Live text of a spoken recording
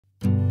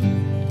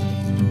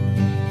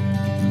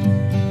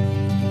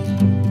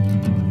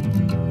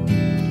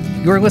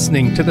You're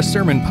listening to the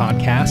Sermon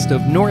Podcast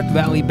of North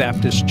Valley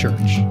Baptist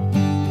Church.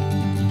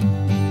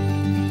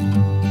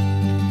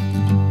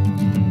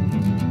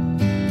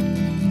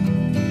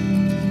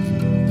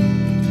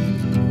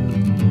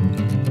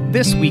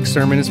 This week's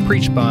sermon is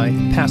preached by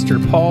Pastor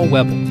Paul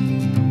Webel.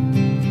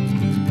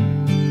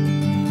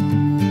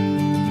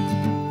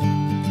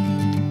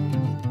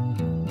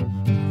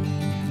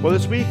 Well,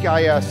 this week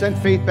I sent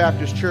Faith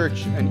Baptist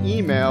Church an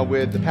email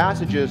with the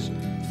passages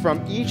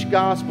from each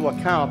gospel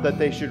account that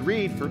they should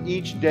read for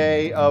each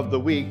day of the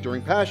week during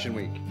Passion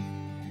Week.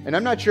 And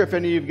I'm not sure if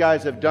any of you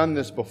guys have done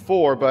this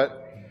before,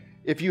 but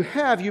if you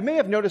have, you may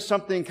have noticed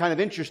something kind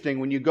of interesting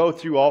when you go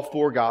through all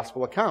four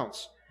gospel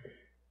accounts.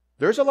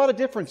 There's a lot of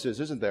differences,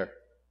 isn't there?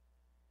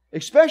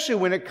 Especially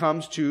when it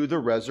comes to the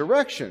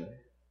resurrection.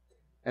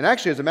 And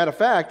actually, as a matter of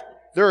fact,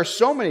 there are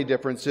so many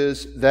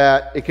differences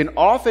that it can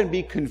often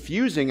be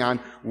confusing on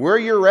where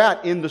you're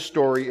at in the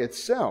story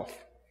itself.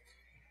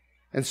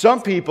 And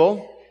some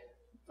people,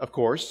 of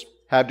course,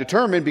 have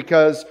determined,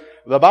 because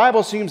the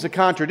Bible seems to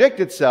contradict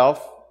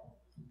itself,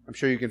 I'm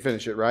sure you can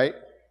finish it, right?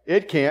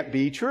 It can't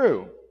be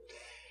true.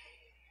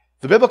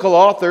 The biblical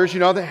authors,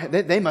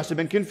 they must have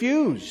been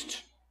confused,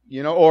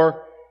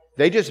 or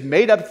they just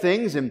made up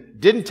things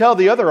and didn't tell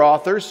the other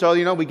authors, so,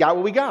 we got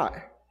what we got.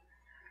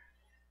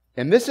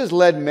 And this has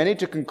led many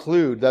to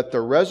conclude that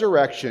the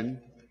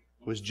resurrection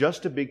was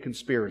just a big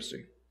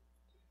conspiracy.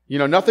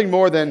 Nothing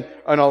more than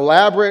an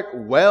elaborate,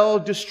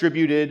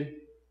 well-distributed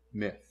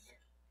myth.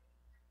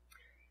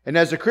 And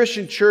as the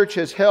Christian church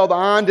has held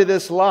on to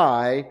this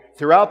lie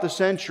throughout the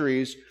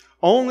centuries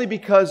only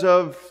because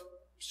of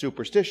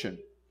superstition,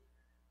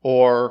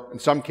 or in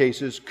some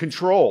cases,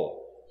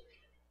 control,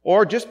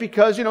 or just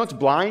because, it's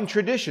blind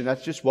tradition.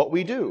 That's just what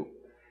we do.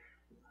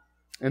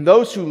 And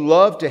those who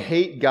love to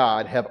hate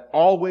God have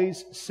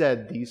always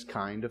said these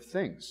kind of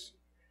things.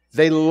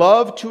 They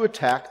love to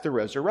attack the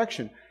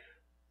resurrection.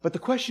 But the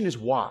question is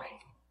why?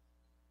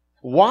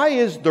 Why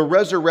is the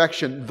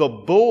resurrection the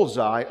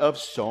bullseye of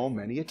so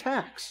many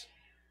attacks?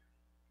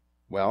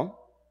 Well,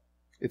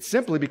 it's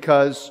simply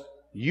because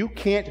you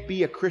can't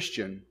be a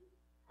Christian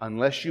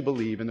unless you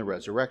believe in the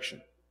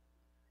resurrection.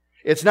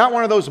 It's not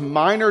one of those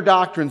minor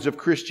doctrines of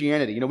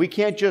Christianity. We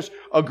can't just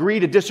agree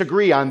to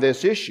disagree on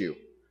this issue.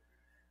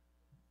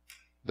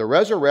 The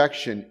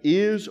resurrection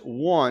is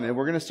one, and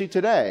we're going to see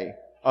today,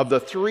 of the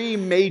three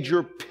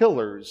major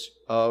pillars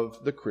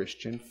of the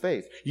Christian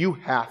faith. You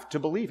have to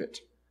believe it.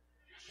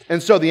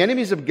 And so the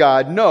enemies of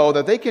God know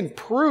that they can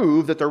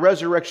prove that the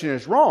resurrection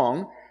is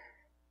wrong,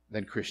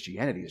 then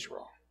Christianity is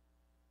wrong.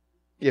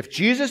 If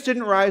Jesus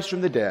didn't rise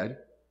from the dead,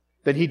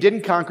 then He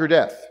didn't conquer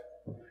death.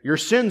 Your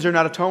sins are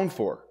not atoned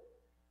for.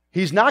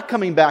 He's not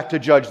coming back to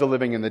judge the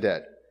living and the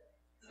dead.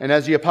 And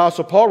as the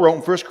Apostle Paul wrote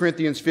in 1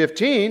 Corinthians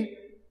 15,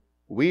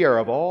 we are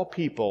of all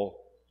people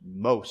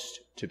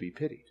most to be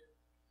pitied.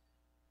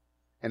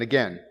 And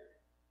again,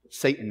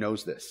 Satan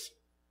knows this.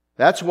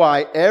 That's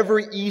why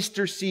every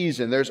Easter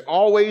season there's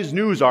always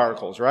news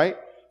articles, right?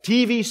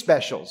 TV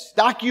specials,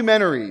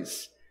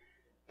 documentaries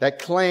that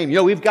claim,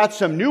 we've got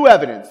some new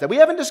evidence that we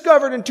haven't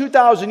discovered in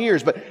 2,000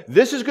 years, but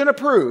this is going to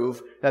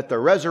prove that the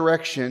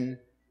resurrection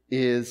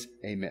is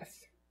a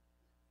myth.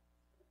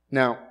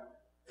 Now,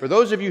 for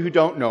those of you who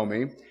don't know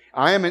me,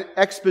 I am an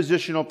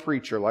expositional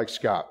preacher like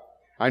Scott.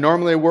 I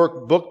normally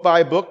work book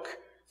by book,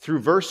 through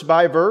verse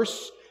by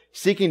verse,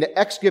 seeking to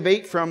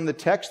excavate from the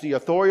text the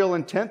authorial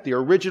intent, the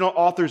original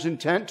author's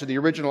intent to the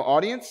original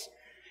audience.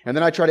 And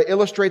then I try to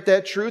illustrate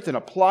that truth and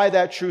apply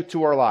that truth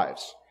to our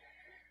lives.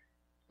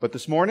 But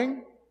this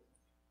morning,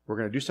 we're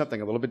going to do something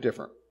a little bit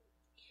different.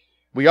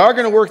 We are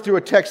going to work through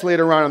a text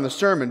later on in the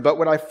sermon, but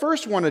what I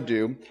first want to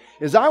do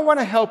is I want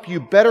to help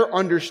you better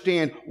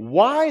understand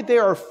why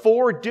there are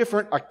four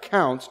different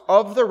accounts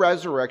of the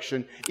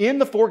resurrection in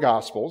the four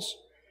Gospels,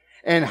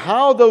 and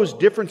how those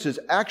differences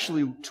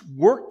actually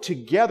work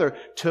together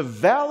to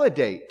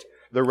validate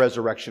the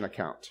resurrection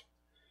account.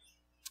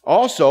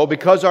 Also,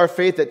 because our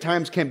faith at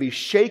times can be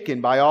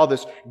shaken by all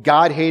this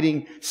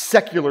God-hating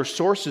secular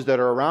sources that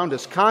are around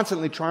us,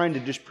 constantly trying to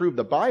disprove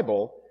the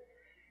Bible,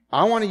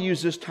 I want to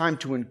use this time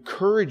to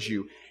encourage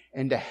you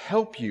and to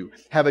help you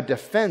have a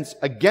defense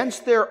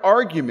against their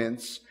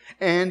arguments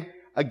and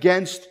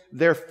against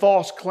their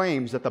false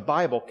claims that the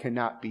Bible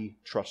cannot be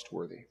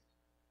trustworthy.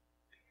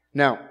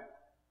 Now,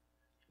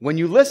 when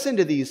you listen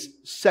to these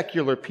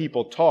secular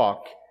people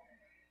talk,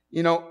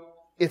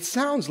 it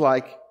sounds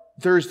like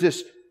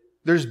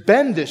there's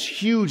been this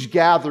huge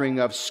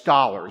gathering of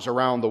scholars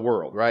around the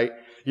world, right?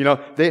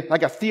 They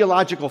like a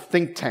theological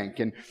think tank,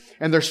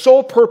 and their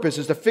sole purpose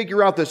is to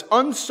figure out this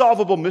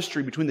unsolvable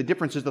mystery between the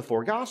differences of the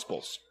four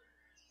Gospels.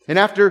 And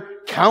after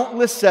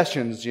countless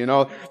sessions,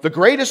 the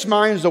greatest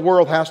minds the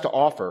world has to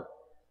offer,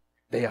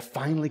 they have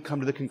finally come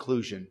to the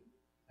conclusion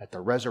that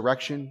the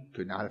resurrection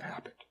could not have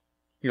happened.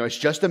 It's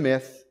just a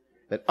myth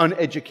that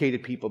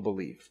uneducated people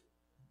believe.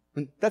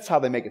 And that's how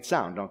they make it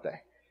sound, don't they?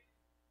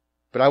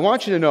 But I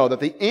want you to know that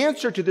the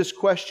answer to this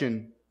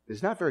question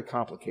is not very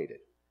complicated.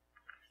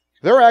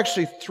 There are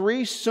actually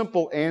three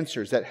simple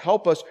answers that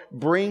help us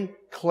bring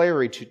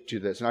clarity to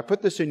this. And I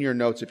put this in your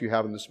notes if you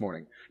have them this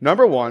morning.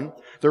 Number one,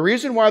 the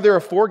reason why there are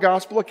 4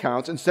 gospel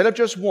accounts instead of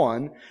just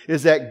one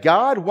is that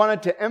God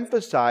wanted to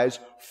emphasize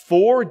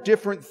 4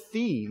 different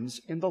themes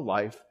in the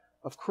life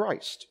of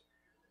Christ.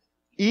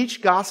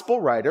 Each gospel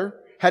writer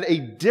had a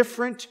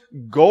different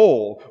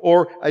goal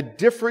or a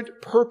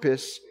different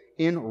purpose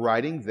in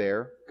writing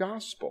their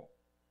gospel.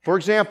 For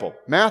example,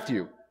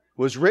 Matthew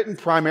was written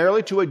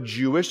primarily to a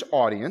Jewish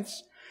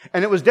audience,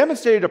 and it was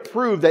demonstrated to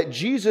prove that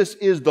Jesus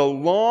is the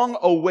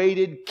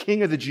long-awaited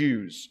King of the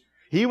Jews.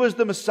 He was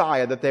the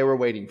Messiah that they were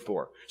waiting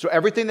for. So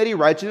everything that he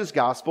writes in his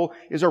gospel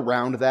is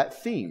around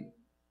that theme.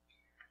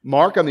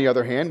 Mark, on the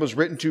other hand, was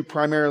written to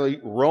primarily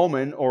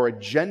Roman or a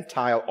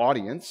Gentile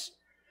audience,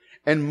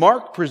 and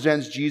Mark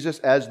presents Jesus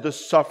as the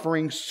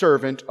suffering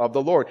servant of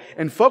the Lord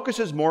and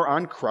focuses more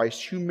on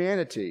Christ's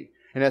humanity.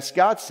 And as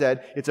Scott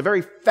said, it's a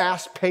very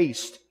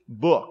fast-paced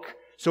book.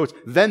 So it's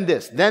then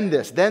this, then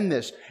this, then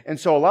this. And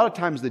so a lot of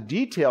times the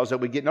details that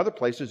we get in other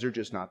places are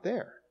just not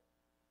there.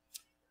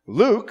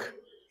 Luke,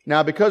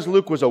 now because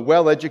Luke was a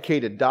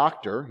well-educated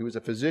doctor, he was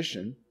a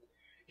physician,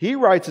 he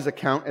writes his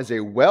account as a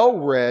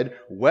well-read,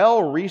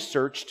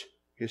 well-researched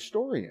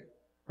historian,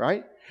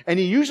 right? And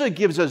he usually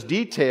gives us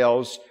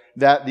details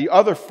that the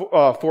other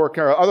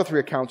other 3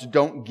 accounts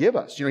don't give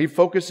us. He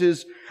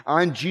focuses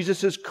on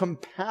Jesus'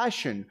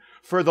 compassion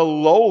for the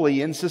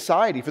lowly in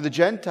society, for the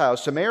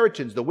Gentiles,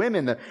 Samaritans, the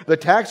women, the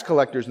tax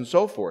collectors, and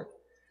so forth.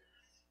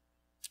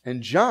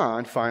 And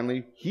John,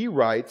 finally, he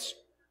writes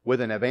with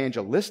an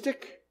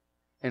evangelistic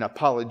and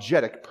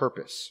apologetic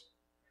purpose.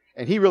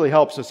 And he really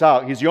helps us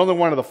out. He's the only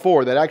one of the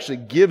 4 that actually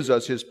gives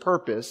us his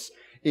purpose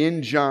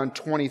in John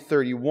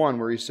 20:31,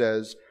 where he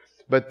says,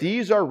 "But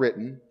these are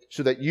written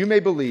so that you may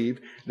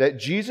believe that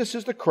Jesus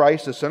is the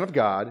Christ, the Son of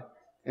God,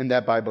 and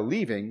that by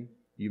believing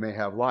you may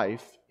have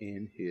life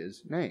in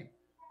His name."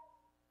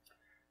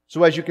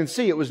 So as you can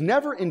see, it was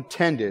never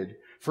intended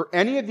for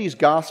any of these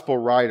gospel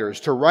writers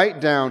to write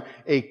down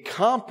a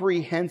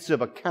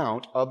comprehensive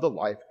account of the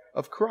life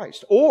of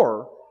Christ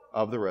or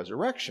of the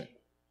resurrection.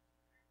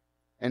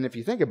 And if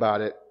you think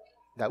about it,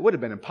 that would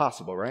have been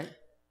impossible, right?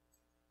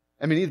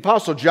 I mean, the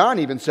Apostle John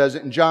even says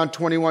it in John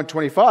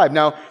 21:25.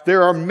 Now,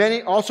 there are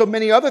many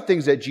other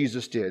things that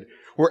Jesus did.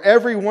 Were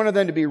every one of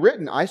them to be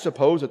written, I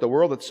suppose that the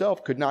world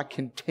itself could not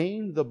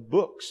contain the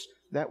books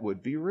that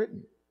would be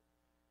written.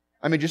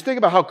 I mean, just think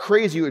about how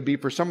crazy it would be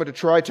for someone to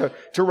try to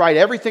write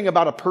everything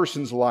about a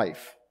person's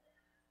life.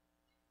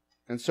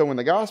 And so when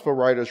the gospel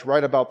writers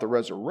write about the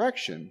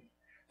resurrection,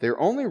 they're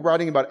only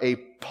writing about a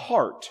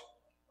part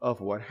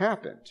of what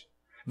happened.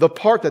 The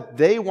part that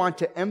they want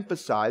to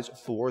emphasize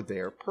for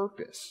their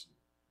purpose.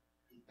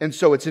 And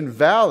so it's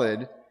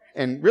invalid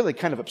and really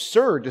kind of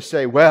absurd to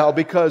say, well,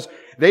 because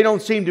they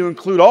don't seem to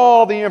include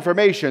all the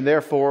information,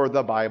 therefore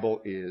the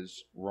Bible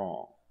is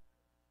wrong.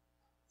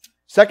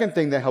 Second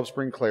thing that helps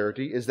bring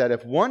clarity is that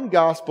if one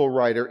gospel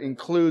writer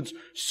includes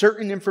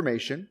certain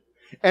information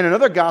and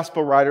another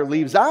gospel writer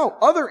leaves out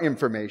other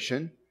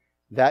information,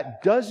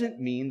 that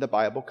doesn't mean the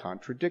Bible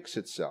contradicts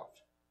itself.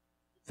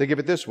 Think of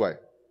it this way.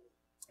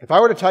 If I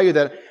were to tell you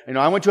that,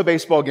 I went to a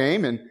baseball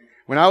game, and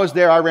when I was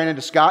there, I ran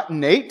into Scott and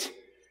Nate,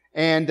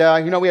 and,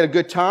 we had a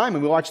good time,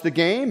 and we watched the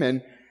game,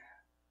 and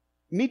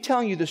me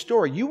telling you the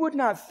story, you would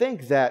not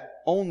think that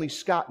only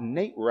Scott and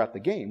Nate were at the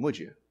game, would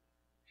you?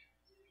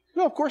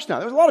 No, of course not.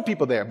 There was a lot of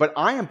people there, but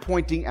I am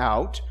pointing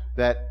out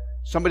that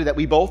somebody that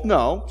we both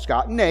know,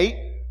 Scott and Nate,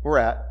 were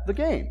at the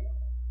game.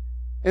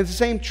 And it's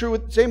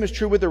the same is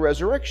true with the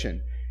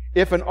resurrection.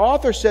 If an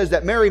author says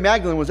that Mary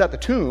Magdalene was at the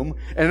tomb,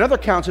 and another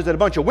account says that a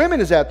bunch of women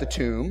is at the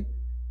tomb,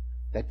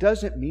 that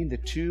doesn't mean the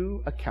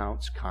 2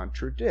 accounts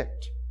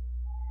contradict.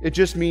 It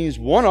just means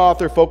one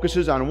author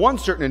focuses on one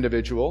certain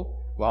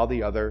individual, while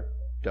the other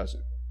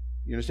doesn't.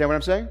 You understand what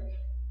I'm saying?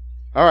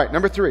 All right,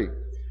 number 3.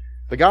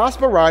 The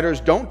gospel writers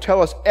don't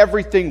tell us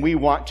everything we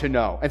want to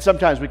know. And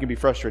sometimes we can be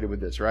frustrated with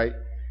this, right?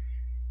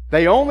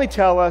 They only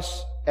tell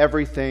us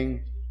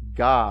everything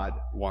God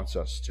wants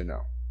us to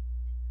know.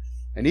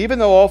 And even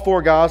though all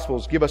 4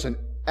 Gospels give us an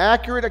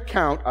accurate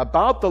account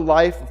about the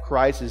life of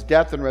Christ, His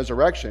death and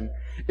resurrection,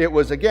 it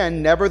was,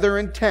 again, never their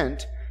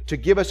intent to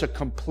give us a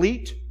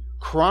complete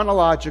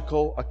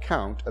chronological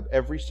account of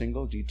every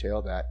single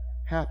detail that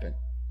happened.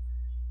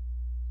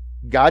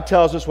 God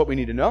tells us what we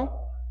need to know,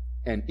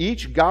 and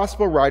each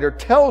Gospel writer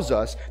tells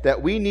us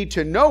that we need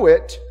to know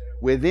it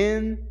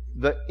within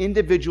the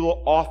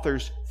individual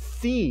author's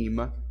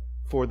theme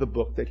for the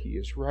book that he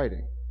is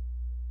writing.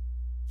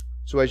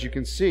 So as you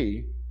can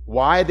see,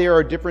 why there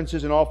are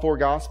differences in all 4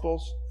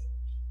 Gospels?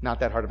 Not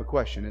that hard of a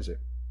question, is it?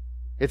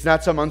 It's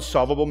not some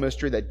unsolvable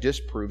mystery that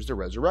disproves the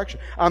resurrection.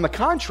 On the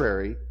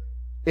contrary,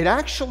 it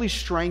actually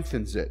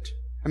strengthens it.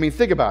 I mean,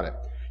 think about it.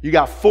 You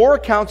got 4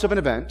 accounts of an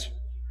event,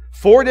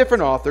 4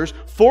 different authors,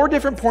 4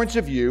 different points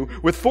of view,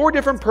 with 4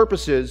 different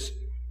purposes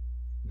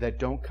that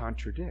don't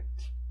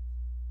contradict.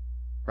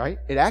 Right?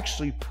 It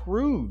actually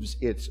proves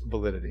its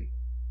validity.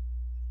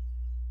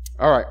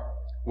 All right.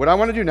 what I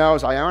want to do now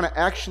is I want to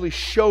actually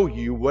show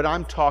you what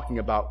I'm talking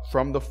about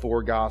from the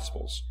four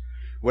Gospels.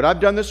 What I've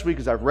done this week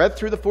is I've read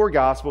through the four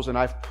Gospels and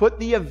I've put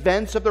the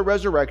events of the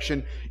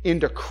resurrection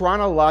into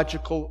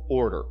chronological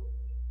order.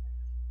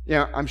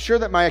 I'm sure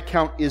that my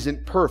account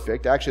isn't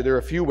perfect. Actually, there are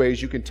a few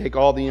ways you can take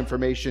all the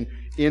information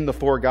in the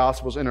four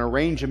Gospels and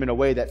arrange them in a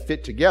way that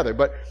fit together.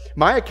 But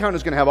my account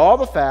is going to have all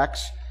the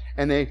facts,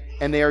 and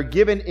they are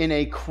given in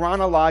a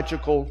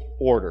chronological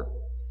order.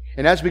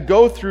 And as we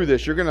go through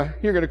this, you're going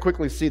to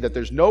quickly see that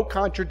there's no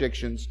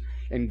contradictions,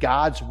 and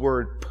God's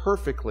Word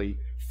perfectly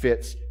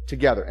fits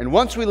together. And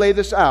once we lay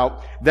this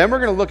out, then we're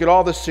going to look at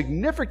all the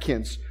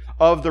significance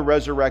of the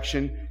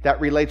resurrection that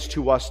relates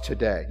to us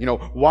today.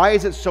 Why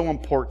is it so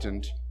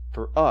important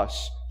for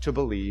us to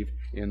believe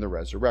in the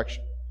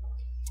resurrection?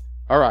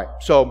 All right,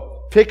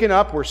 so picking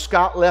up where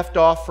Scott left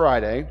off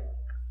Friday,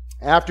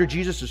 after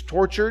Jesus is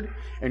tortured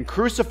and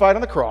crucified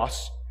on the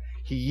cross,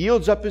 he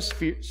yields up his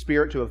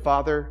spirit to the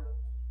Father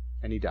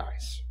and he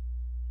dies.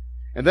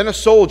 And then a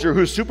soldier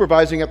who's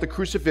supervising at the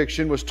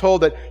crucifixion was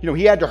told that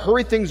he had to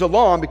hurry things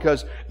along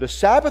because the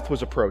Sabbath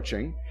was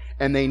approaching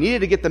and they needed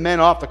to get the men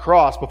off the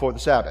cross before the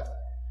Sabbath.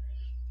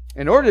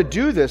 In order to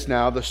do this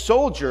now, the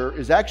soldier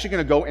is actually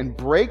going to go and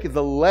break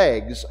the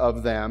legs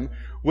of them,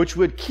 which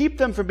would keep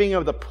them from being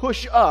able to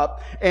push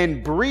up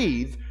and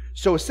breathe.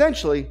 So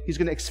essentially, he's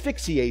going to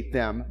asphyxiate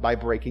them by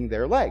breaking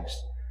their legs.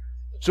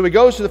 So he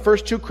goes to the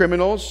first two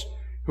criminals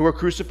who are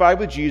crucified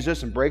with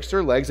Jesus and breaks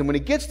their legs. And when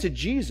he gets to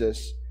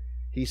Jesus,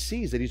 he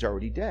sees that he's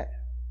already dead.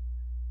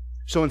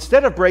 So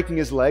instead of breaking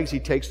his legs,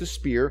 he takes the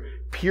spear,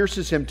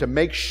 pierces him to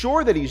make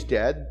sure that he's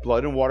dead.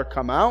 Blood and water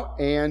come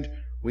out, and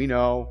we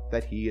know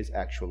that he is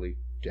actually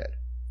dead.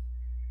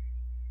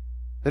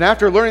 Then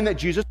after learning that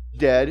Jesus is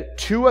dead,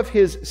 two of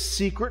his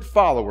secret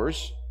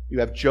followers, you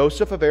have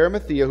Joseph of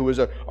Arimathea, who is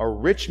a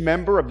rich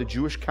member of the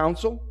Jewish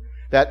council.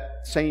 That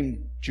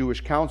same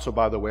Jewish council,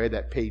 by the way,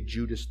 that paid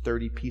Judas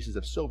 30 pieces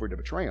of silver to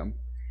betray him.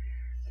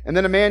 And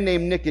then a man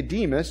named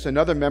Nicodemus,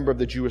 another member of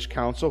the Jewish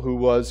council, who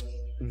was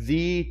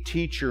the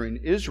teacher in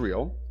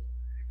Israel,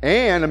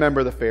 and a member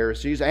of the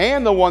Pharisees,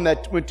 and the one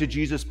that went to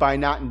Jesus by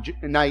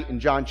night in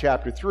John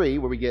chapter 3,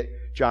 where we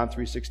get John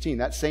 3:16,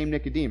 that same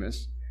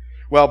Nicodemus.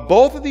 Well,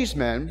 both of these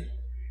men,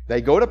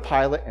 they go to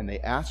Pilate and they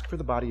ask for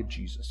the body of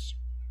Jesus.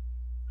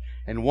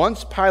 And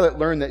once Pilate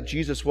learned that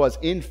Jesus was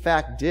in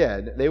fact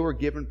dead, they were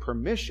given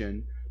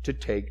permission to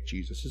take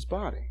Jesus'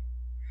 body.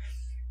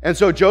 And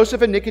so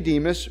Joseph and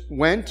Nicodemus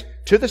went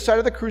to the site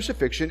of the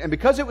crucifixion, and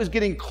because it was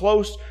getting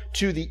close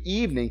to the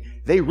evening,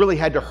 they really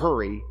had to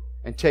hurry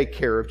and take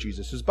care of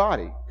Jesus'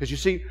 body. Because you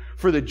see,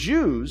 for the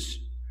Jews,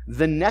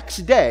 the next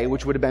day,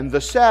 which would have been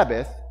the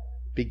Sabbath,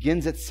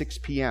 begins at 6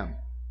 p.m.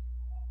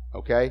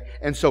 Okay?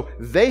 And so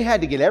they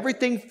had to get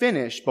everything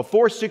finished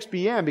before 6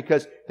 p.m.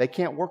 because they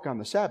can't work on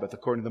the Sabbath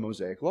according to the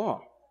Mosaic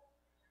law.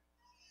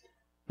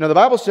 Now, the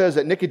Bible says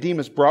that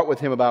Nicodemus brought with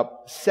him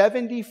about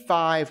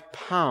 75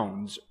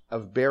 pounds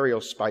of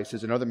burial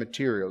spices and other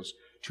materials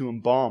to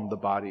embalm the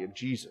body of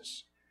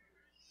Jesus.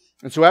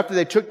 And so after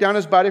they took down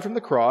his body from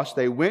the cross,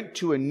 they went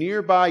to a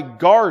nearby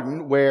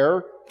garden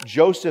where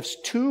Joseph's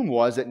tomb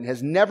was. It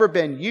has never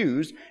been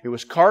used. It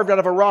was carved out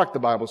of a rock, the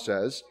Bible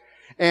says.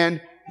 And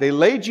they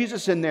laid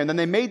Jesus in there, and then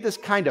they made this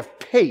kind of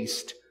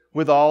paste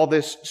with all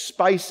this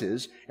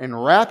spices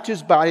and wrapped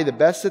his body the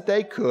best that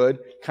they could,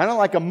 kind of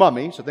like a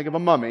mummy. So think of a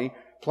mummy.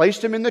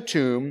 Placed him in the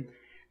tomb,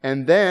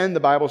 and then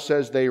the Bible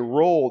says they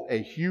rolled a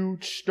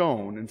huge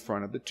stone in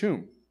front of the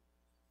tomb.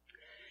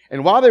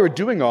 And while they were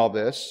doing all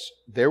this,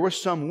 there were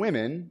some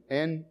women,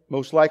 and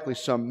most likely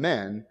some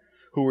men,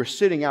 who were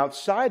sitting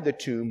outside the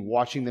tomb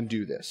watching them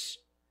do this.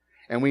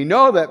 And we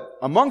know that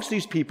amongst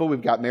these people, we've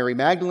got Mary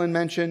Magdalene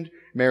mentioned,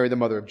 Mary the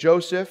mother of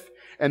Joseph,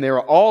 and they were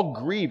all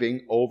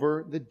grieving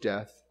over the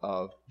death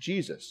of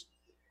Jesus.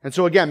 And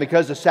so again,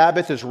 because the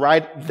Sabbath is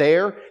right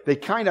there, they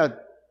kind of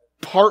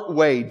part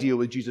way deal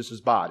with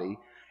Jesus' body,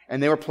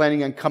 and they were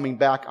planning on coming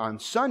back on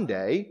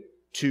Sunday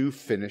to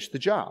finish the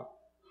job.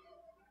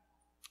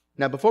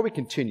 Now, before we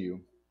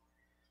continue,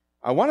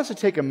 I want us to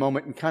take a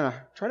moment and kind of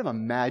try to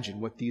imagine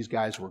what these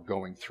guys were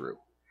going through.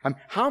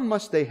 How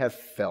must they have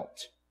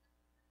felt?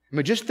 I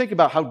mean, just think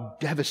about how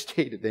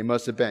devastated they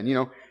must have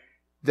been.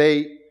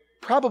 They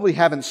probably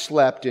haven't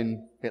slept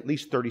in at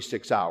least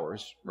 36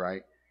 hours,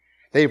 right?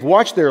 They've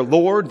watched their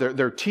Lord,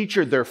 their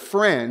teacher, their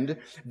friend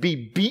be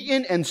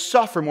beaten and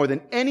suffer more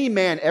than any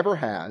man ever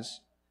has.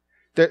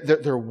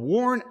 They're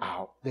worn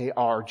out. They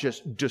are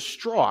just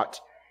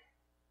distraught.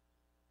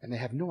 And they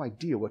have no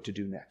idea what to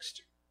do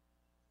next.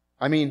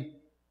 I mean,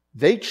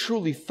 they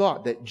truly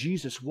thought that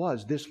Jesus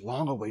was this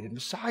long-awaited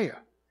Messiah,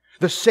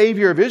 the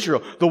Savior of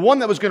Israel, the one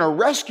that was going to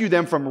rescue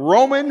them from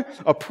Roman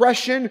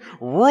oppression,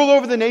 rule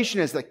over the nation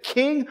as the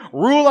king,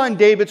 rule on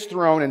David's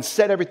throne, and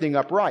set everything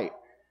up right.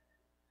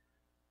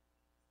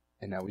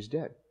 And now he's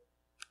dead.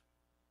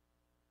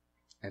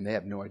 And they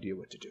have no idea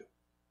what to do.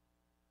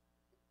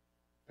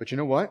 But you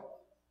know what?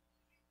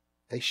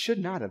 They should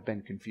not have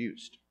been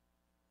confused.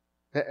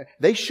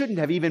 They shouldn't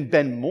have even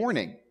been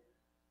mourning.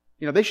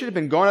 They should have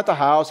been going at the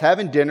house,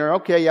 having dinner.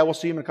 Okay, yeah, we'll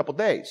see him in a couple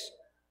days.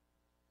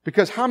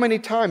 Because how many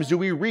times do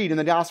we read in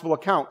the gospel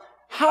account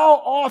how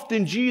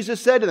often Jesus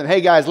said to them,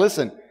 hey guys,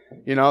 listen,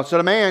 so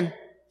the man,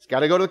 he's got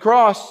to go to the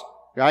cross.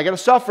 I got to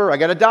suffer. I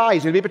got to die.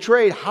 He's going to be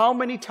betrayed. How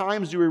many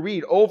times do we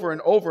read over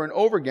and over and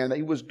over again that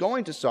he was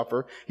going to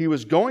suffer, he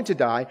was going to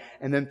die,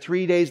 and then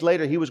 3 days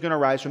later he was going to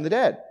rise from the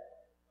dead?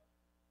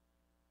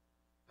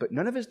 But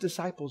none of his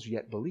disciples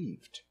yet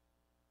believed.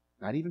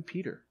 Not even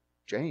Peter,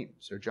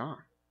 James, or John.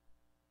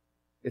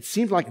 It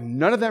seemed like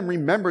none of them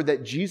remembered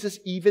that Jesus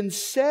even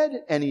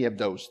said any of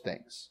those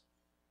things.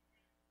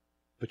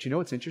 But you know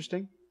what's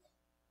interesting?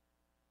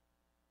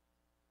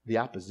 The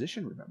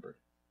opposition remembered.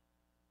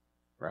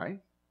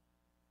 Right?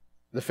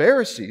 The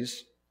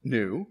Pharisees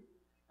knew.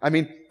 I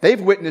mean, they've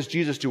witnessed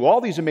Jesus do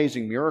all these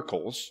amazing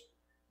miracles,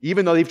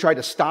 even though they've tried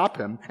to stop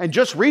him. And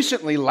just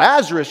recently,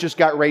 Lazarus just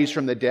got raised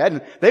from the dead,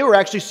 and they were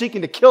actually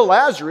seeking to kill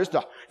Lazarus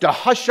to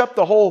hush up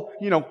the whole,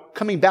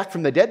 coming back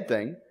from the dead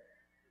thing.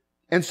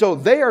 And so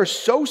they are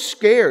so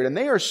scared and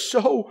they are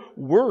so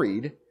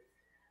worried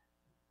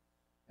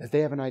that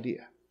they have an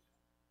idea.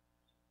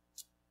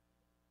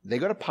 They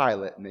go to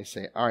Pilate and they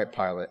say, all right,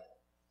 Pilate,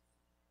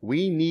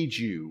 we need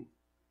you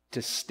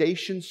to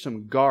station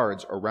some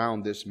guards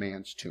around this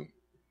man's tomb.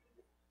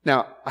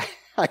 Now,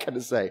 I got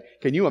to say,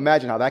 can you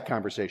imagine how that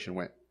conversation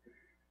went?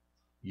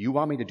 You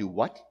want me to do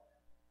what?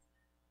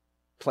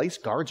 Place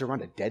guards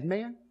around a dead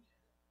man?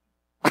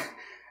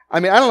 I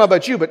mean, I don't know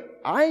about you,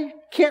 but I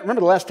can't remember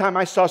the last time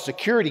I saw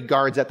security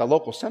guards at the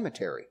local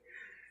cemetery.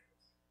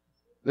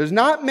 There's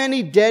not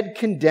many dead,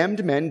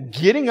 condemned men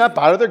getting up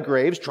out of their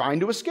graves trying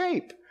to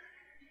escape.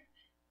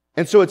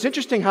 And so it's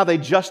interesting how they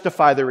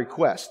justify their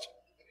request.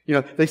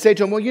 They say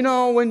to him,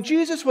 well, when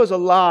Jesus was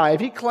alive,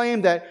 he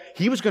claimed that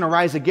he was going to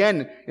rise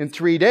again in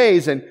 3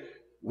 days, and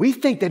we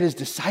think that his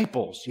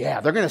disciples,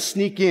 they're going to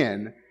sneak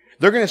in,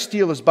 they're going to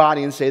steal his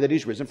body and say that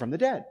he's risen from the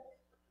dead.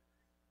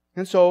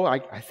 And so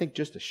I think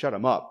just to shut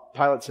him up,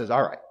 Pilate says,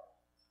 all right,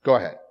 go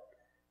ahead.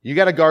 You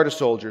got a guard of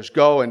soldiers.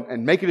 Go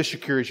and make it as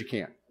secure as you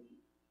can.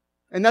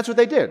 And that's what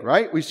they did,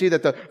 right? We see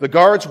that the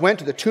guards went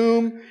to the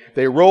tomb.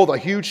 They rolled a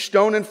huge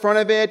stone in front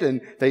of it,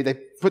 and they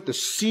put the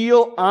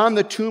seal on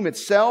the tomb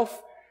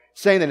itself,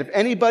 saying that if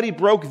anybody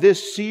broke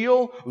this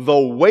seal, the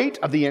weight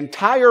of the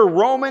entire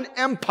Roman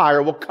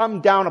Empire will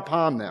come down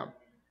upon them.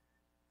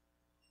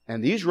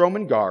 And these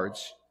Roman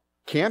guards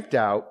camped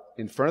out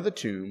in front of the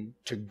tomb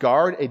to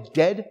guard a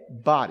dead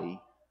body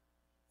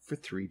for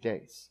 3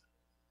 days.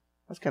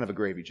 That's kind of a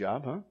gravy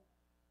job, huh?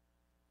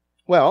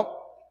 Well,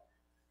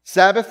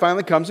 Sabbath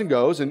finally comes and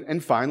goes,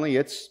 and finally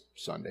it's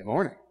Sunday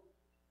morning.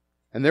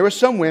 And there were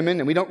some women,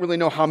 and we don't really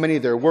know how many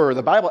there were.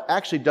 The Bible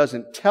actually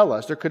doesn't tell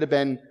us. There could have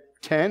been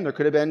 10, there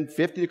could have been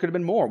 50, there could have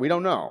been more. We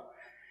don't know.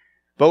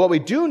 But what we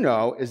do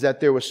know is that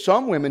there were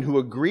some women who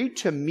agreed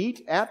to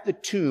meet at the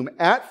tomb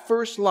at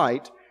first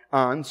light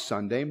on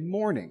Sunday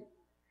morning.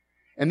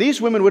 And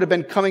these women would have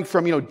been coming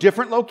from,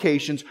 different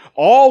locations,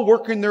 all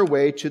working their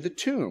way to the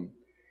tomb.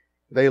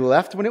 They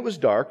left when it was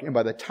dark, and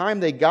by the time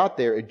they got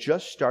there, it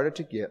just started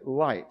to get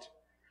light.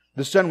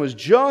 The sun was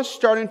just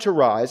starting to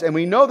rise, and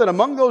we know that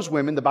among those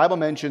women, the Bible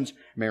mentions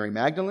Mary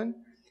Magdalene,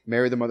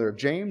 Mary the mother of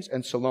James,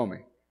 and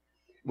Salome.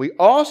 We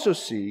also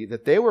see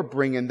that they were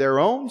bringing their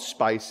own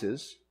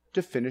spices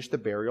to finish the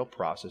burial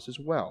process as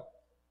well.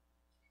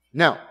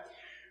 Now,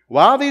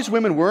 while these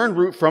women were en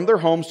route from their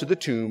homes to the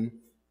tomb,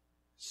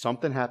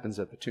 something happens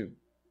at the tomb.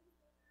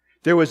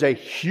 There was a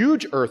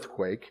huge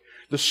earthquake.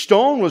 The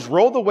stone was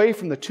rolled away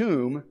from the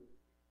tomb,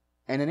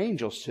 and an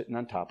angel sitting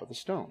on top of the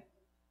stone.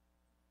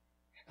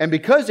 And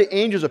because the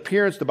angel's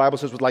appearance, the Bible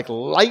says, was like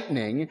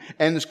lightning,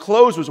 and his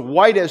clothes was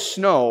white as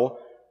snow,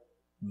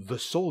 the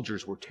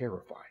soldiers were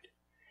terrified.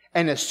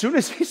 And as soon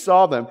as he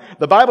saw them,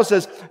 the Bible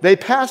says, they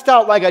passed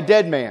out like a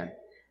dead man.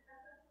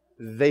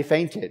 They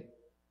fainted.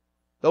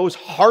 Those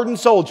hardened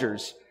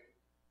soldiers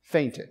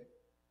fainted.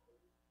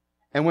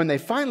 And when they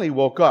finally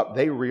woke up,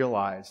 they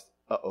realized,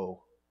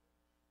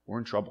 we're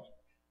in trouble.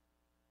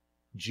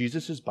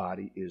 Jesus'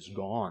 body is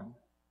gone.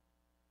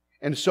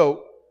 And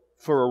so,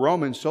 for a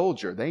Roman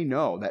soldier, they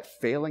know that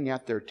failing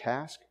at their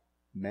task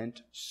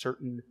meant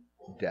certain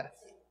death.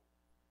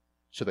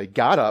 So they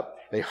got up,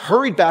 they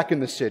hurried back in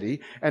the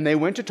city, and they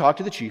went to talk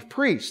to the chief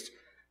priest.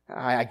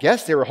 I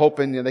guess they were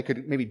hoping they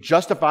could maybe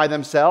justify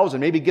themselves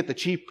and maybe get the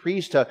chief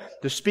priest to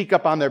speak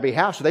up on their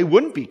behalf so they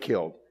wouldn't be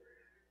killed.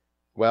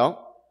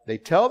 Well, they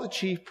tell the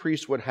chief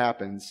priest what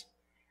happens,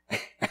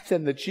 and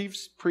then the chief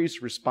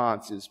priest's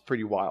response is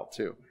pretty wild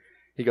too.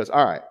 He goes,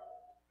 all right,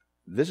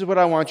 this is what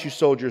I want you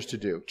soldiers to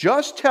do.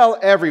 Just tell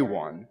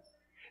everyone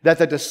that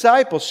the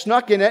disciples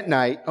snuck in at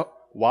night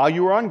while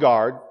you were on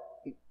guard,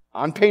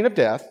 on pain of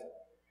death.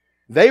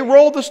 They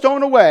rolled the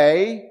stone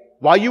away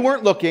while you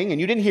weren't looking and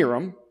you didn't hear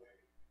them.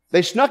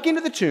 They snuck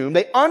into the tomb.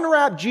 They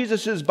unwrapped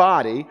Jesus'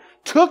 body,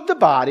 took the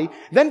body,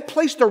 then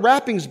placed the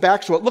wrappings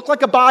back so it looked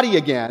like a body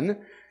again,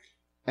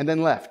 and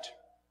then left.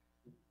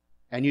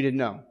 And you didn't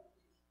know.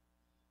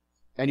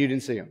 And you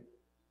didn't see him.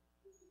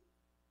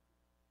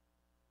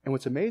 And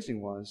what's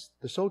amazing was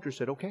the soldier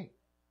said, okay.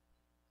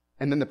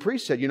 And then the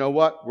priest said, you know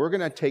what? We're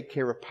going to take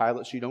care of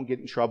Pilate so you don't get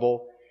in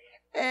trouble.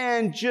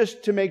 And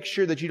just to make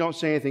sure that you don't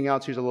say anything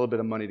else, here's a little bit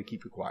of money to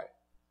keep you quiet.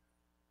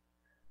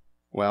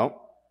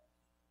 Well,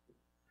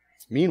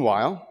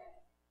 meanwhile,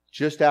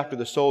 just after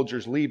the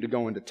soldiers leave to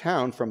go into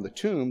town from the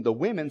tomb, the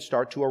women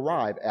start to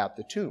arrive at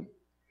the tomb.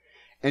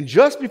 And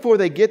just before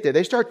they get there,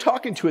 they start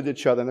talking to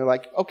each other, and they're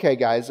like, okay,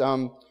 guys,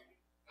 how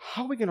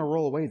are we going to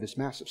roll away this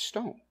massive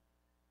stone?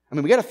 I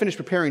mean, we got to finish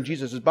preparing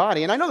Jesus'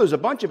 body, and I know there's a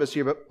bunch of us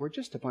here, but we're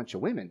just a bunch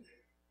of women.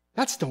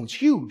 That stone's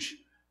huge.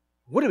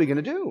 What are we going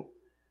to do?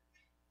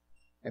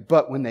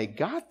 But when they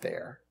got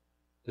there,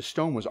 the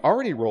stone was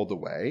already rolled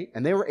away,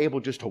 and they were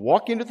able just to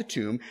walk into the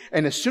tomb,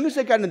 and as soon as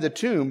they got into the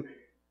tomb,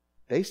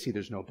 they see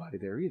there's nobody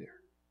there either.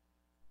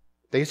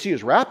 They see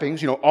his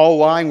wrappings, all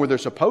lying where they're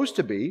supposed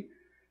to be,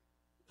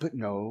 but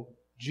no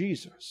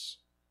Jesus.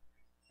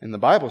 And the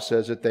Bible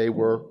says that they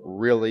were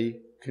really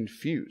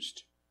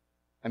confused.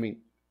 I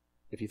mean,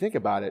 if you think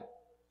about it,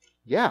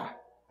 yeah.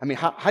 I mean,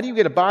 how do you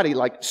get a body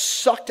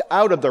sucked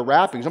out of the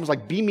wrappings? Almost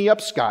like beam me up,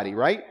 Scotty,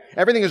 right?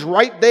 Everything is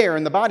right there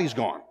and the body's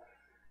gone.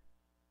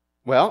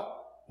 Well,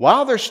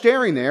 while they're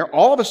staring there,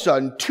 all of a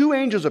sudden, two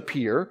angels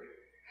appear,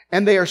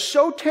 and they are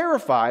so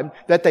terrified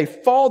that they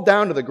fall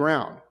down to the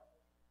ground.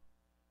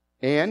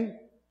 And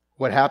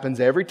what happens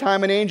every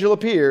time an angel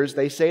appears,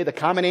 they say the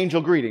common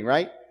angel greeting,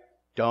 right?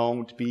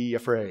 Don't be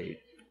afraid.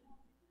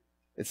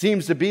 It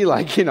seems to be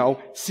like,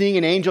 seeing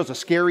an angel is a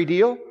scary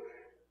deal.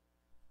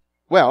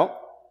 Well,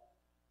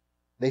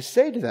 they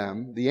say to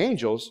them, the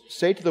angels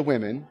say to the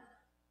women,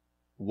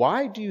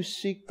 why do you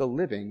seek the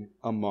living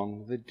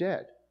among the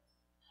dead?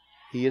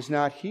 He is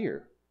not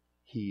here.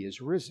 He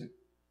is risen.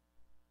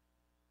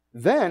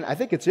 Then, I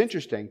think it's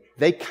interesting,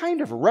 they kind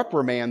of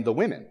reprimand the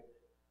women.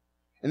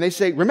 And they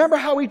say, remember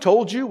how he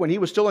told you when he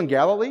was still in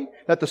Galilee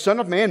that the Son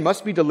of Man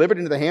must be delivered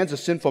into the hands of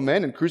sinful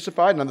men and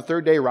crucified and on the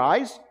third day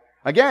rise?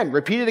 Again,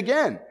 repeat it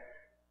again.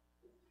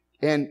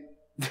 And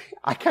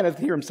I kind of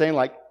hear him saying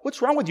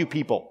what's wrong with you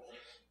people?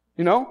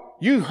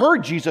 You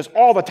heard Jesus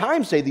all the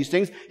time say these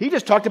things. He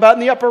just talked about it in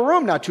the upper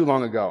room not too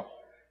long ago.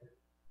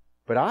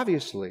 But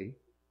obviously,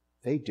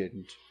 they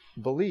didn't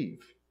believe.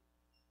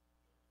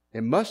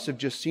 It must have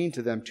just seemed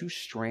to them too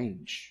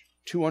strange,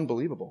 too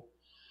unbelievable.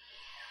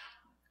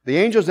 The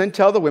angels then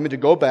tell the women to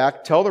go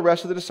back, tell the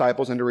rest of the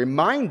disciples, and to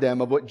remind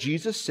them of what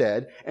Jesus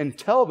said, and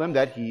tell them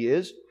that he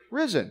is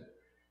risen.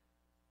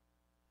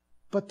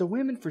 But the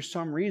women, for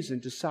some reason,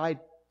 decide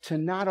to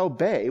not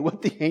obey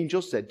what the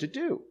angel said to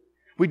do.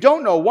 We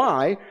don't know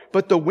why,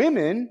 but the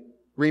women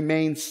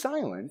remain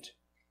silent,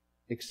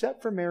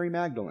 except for Mary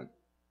Magdalene.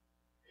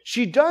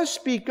 She does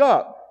speak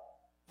up,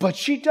 but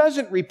she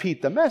doesn't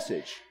repeat the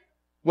message.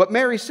 What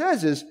Mary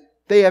says is,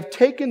 they have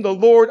taken the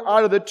Lord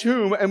out of the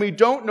tomb, and we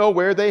don't know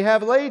where they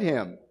have laid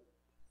him.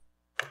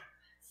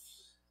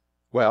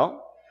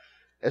 Well,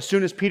 as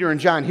soon as Peter and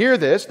John hear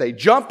this, they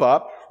jump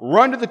up,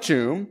 run to the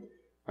tomb.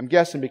 I'm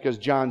guessing because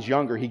John's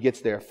younger, he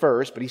gets there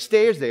first, but he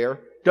stays there,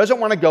 doesn't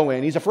want to go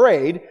in, he's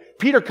afraid.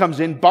 Peter comes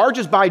in,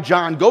 barges by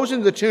John, goes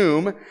into the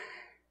tomb,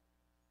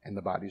 and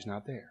the body's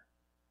not there.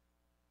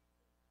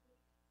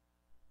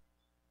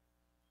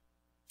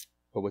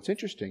 But what's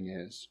interesting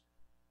is,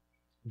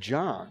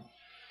 John,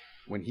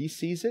 when he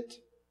sees it, do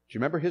you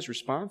remember his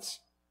response?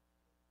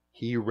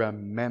 He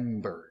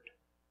remembered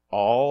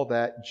all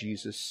that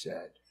Jesus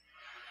said,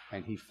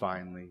 and he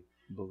finally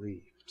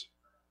believed.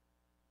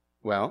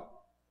 Well,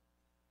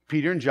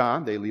 Peter and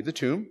John, they leave the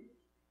tomb.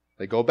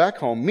 They go back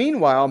home.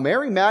 Meanwhile,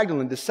 Mary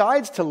Magdalene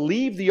decides to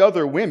leave the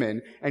other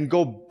women and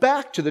go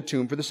back to the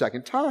tomb for the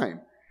second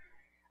time.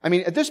 I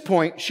mean, at this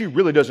point, she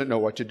really doesn't know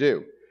what to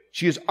do.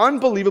 She is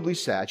unbelievably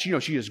sad. She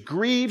is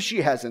grieved.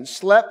 She hasn't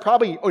slept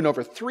probably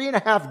over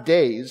 3.5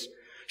 days.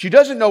 She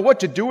doesn't know what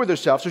to do with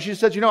herself. So she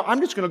says, I'm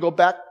just going to go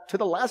back to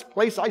the last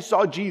place I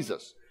saw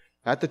Jesus,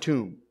 at the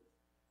tomb.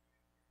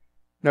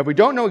 Now, we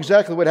don't know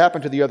exactly what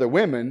happened to the other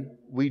women.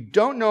 We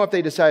don't know if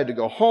they decided to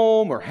go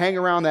home or hang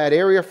around that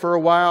area for a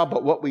while.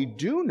 But what we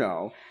do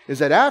know is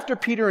that after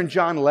Peter and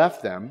John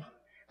left them,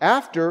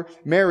 after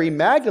Mary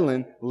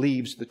Magdalene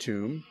leaves the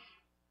tomb,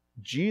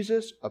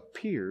 Jesus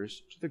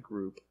appears to the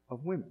group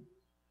of women.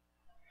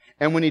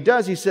 And when he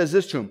does, he says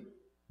this to them,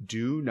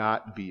 do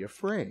not be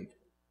afraid.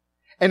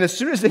 And as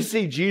soon as they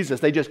see Jesus,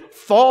 they just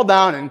fall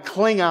down and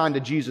cling on to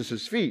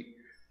Jesus' feet.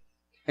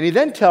 And he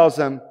then tells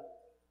them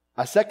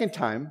a second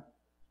time,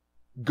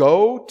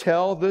 go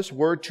tell this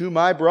word to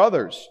my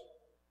brothers.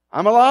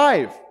 I'm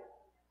alive.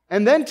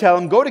 And then tell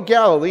them, go to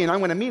Galilee, and I'm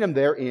going to meet them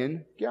there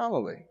in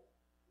Galilee.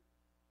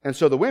 And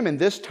so the women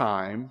this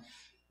time,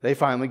 they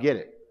finally get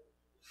it.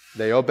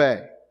 They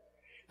obey.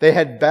 They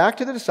head back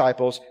to the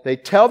disciples, they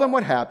tell them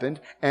what happened,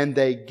 and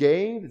they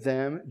gave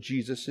them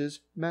Jesus'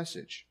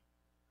 message.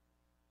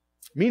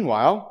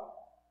 Meanwhile,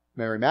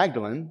 Mary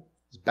Magdalene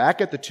is back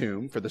at the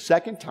tomb for the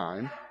second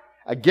time.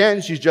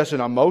 Again, she's just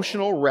an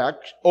emotional wreck,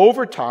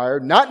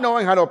 overtired, not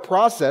knowing how to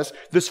process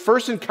this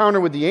first encounter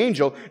with the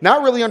angel,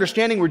 not really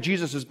understanding where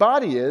Jesus'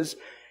 body is,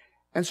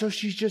 and so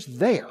she's just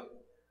there.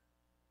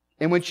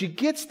 And when she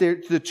gets there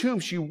to the tomb,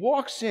 she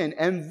walks in,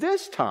 and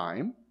this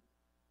time,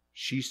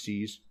 she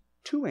sees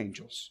two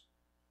angels.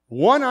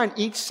 one on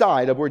each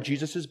side of where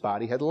Jesus'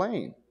 body had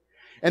lain.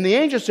 And the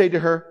angel said to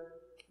her,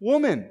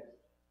 "Woman,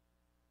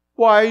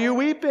 why are you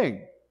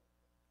weeping?"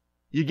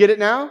 You get it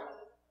now?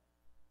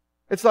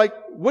 It's like,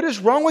 what is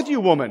wrong with you,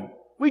 woman?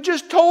 We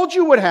just told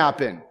you what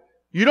happened.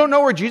 You don't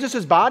know where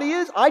Jesus' body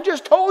is? I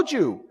just told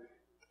you.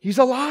 He's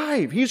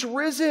alive. He's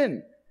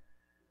risen.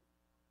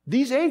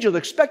 These angels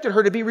expected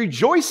her to be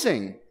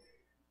rejoicing.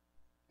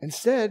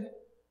 Instead,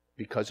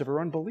 because of her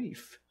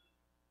unbelief,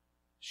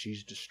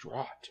 she's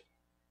distraught.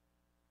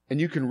 And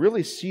you can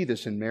really see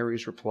this in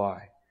Mary's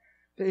reply.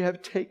 "They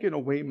have taken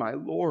away my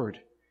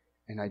Lord,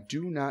 and I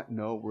do not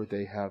know where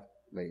they have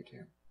laid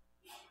him."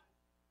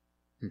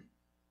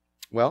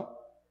 Well,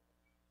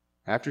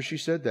 after she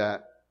said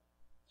that,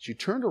 she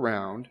turned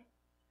around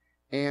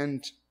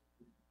and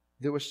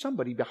there was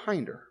somebody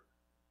behind her.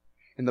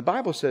 And the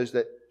Bible says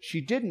that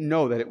she didn't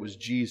know that it was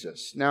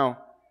Jesus.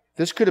 Now,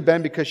 this could have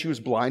been because she was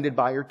blinded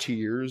by her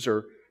tears,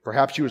 or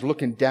perhaps she was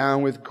looking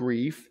down with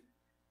grief.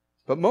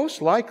 But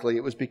most likely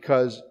it was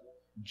because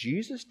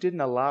Jesus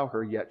didn't allow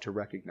her yet to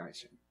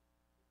recognize him.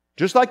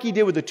 Just like he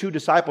did with the two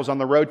disciples on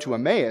the road to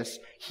Emmaus,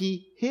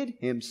 he hid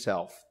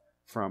himself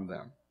from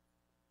them.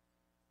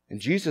 And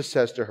Jesus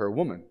says to her,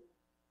 "Woman,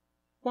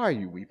 why are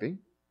you weeping?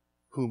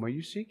 Whom are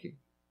you seeking?"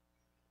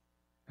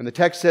 And the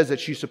text says that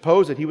she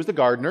supposed that he was the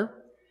gardener.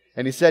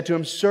 And he said to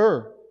him,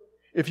 "Sir,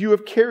 if you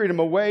have carried him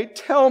away,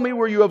 tell me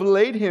where you have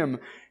laid him,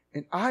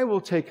 and I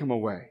will take him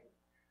away."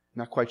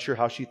 Not quite sure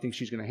how she thinks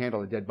she's going to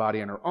handle a dead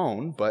body on her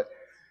own, but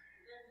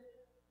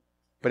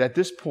at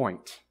this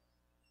point,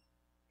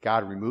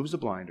 God removes the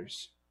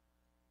blinders,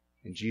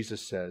 and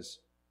Jesus says,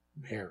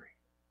 "Mary."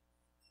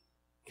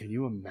 Can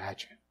you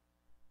imagine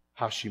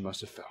how she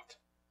must have felt?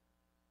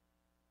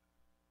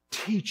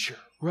 "Teacher,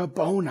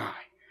 Rabboni."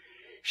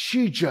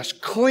 She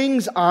just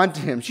clings on to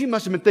him. She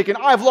must have been thinking,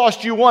 "I've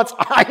lost you once.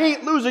 I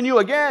ain't losing you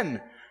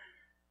again."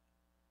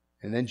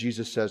 And then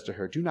Jesus says to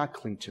her, "Do not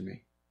cling to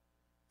me,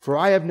 for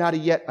I have not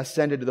yet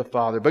ascended to the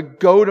Father, but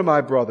go to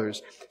my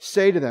brothers.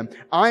 Say to them,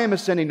 I am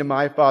ascending to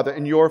my Father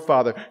and your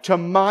Father, to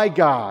my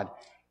God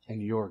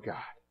and your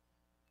God."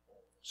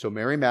 So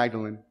Mary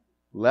Magdalene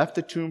left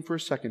the tomb for a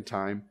second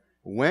time,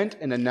 went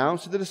and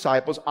announced to the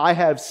disciples, "I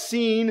have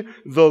seen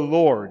the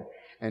Lord,"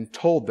 and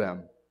told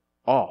them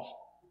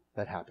all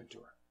that happened to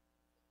her.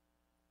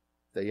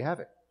 There you have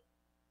it.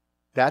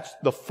 That's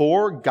the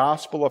four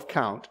gospel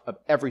account of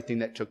everything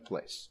that took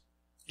place.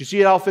 Do you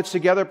see it all fits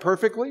together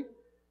perfectly?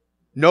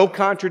 No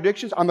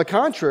contradictions. On the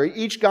contrary,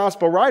 each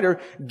gospel writer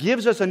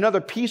gives us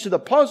another piece of the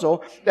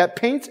puzzle that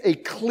paints a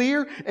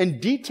clear and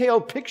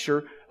detailed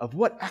picture of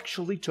what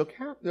actually took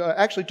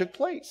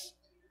place.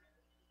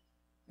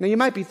 Now you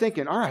might be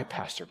thinking, "All right,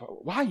 Pastor,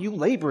 but why you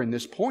labor in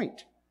this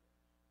point?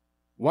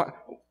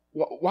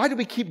 Why do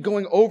we keep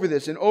going over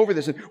this and over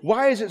this? And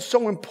why is it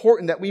so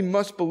important that we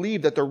must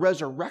believe that the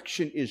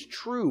resurrection is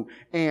true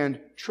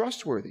and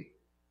trustworthy?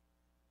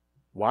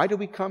 Why do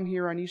we come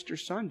here on Easter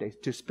Sunday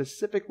to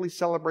specifically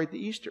celebrate the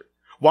Easter?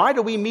 Why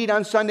do we meet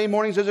on Sunday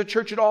mornings as a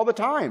church all the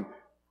time?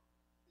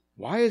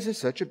 Why is this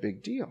such a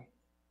big deal?"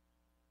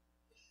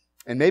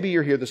 And maybe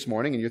you're here this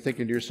morning and you're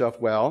thinking to yourself,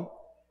 "Well,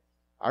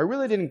 I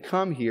really didn't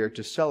come here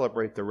to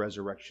celebrate the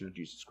resurrection of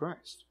Jesus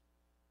Christ."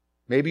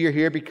 Maybe you're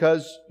here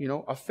because,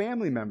 a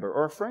family member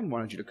or a friend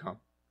wanted you to come.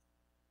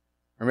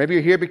 Or maybe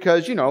you're here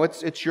because,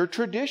 it's your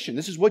tradition.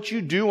 This is what you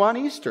do on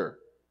Easter.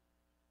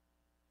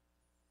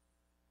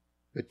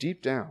 But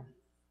deep down,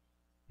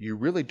 you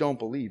really don't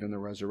believe in the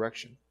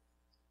resurrection.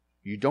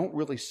 You don't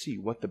really see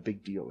what the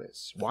big deal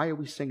is. Why are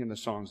we singing the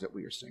songs that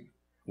we are singing?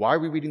 Why are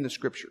we reading the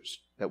scriptures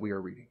that we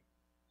are reading?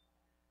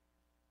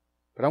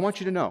 But I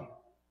want you to know,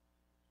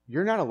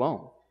 you're not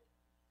alone.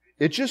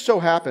 It just so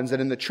happens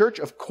that in the church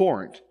of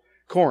Corinth,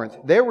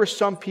 there were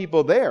some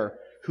people there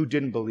who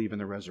didn't believe in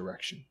the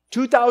resurrection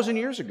 2,000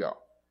 years ago.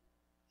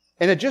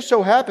 And it just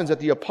so happens that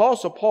the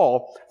Apostle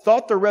Paul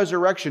thought the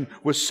resurrection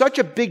was such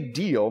a big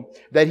deal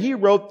that he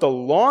wrote the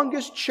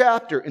longest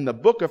chapter in the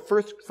book of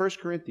 1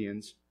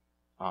 Corinthians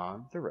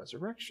on the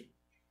resurrection.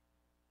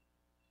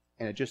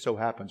 And it just so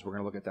happens we're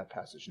going to look at that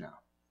passage now.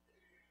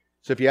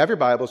 So if you have your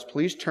Bibles,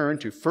 please turn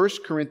to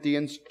 1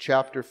 Corinthians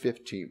chapter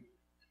 15.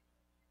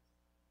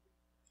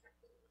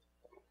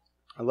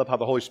 I love how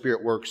the Holy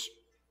Spirit works.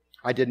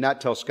 I did not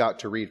tell Scott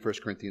to read 1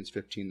 Corinthians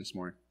 15 this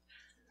morning.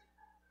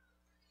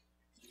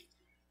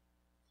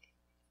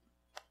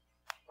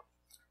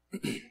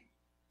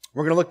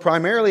 We're going to look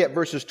primarily at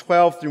verses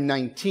 12 through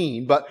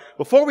 19, but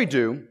before we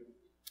do,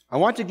 I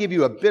want to give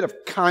you a bit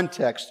of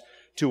context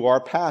to our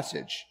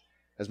passage.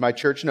 As my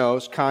church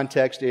knows,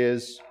 context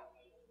is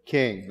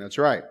king. That's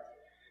right.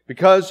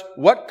 Because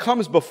what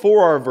comes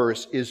before our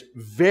verse is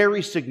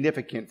very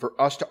significant for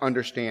us to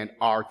understand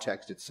our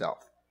text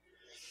itself.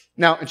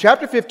 Now, in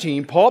chapter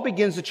 15, Paul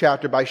begins the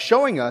chapter by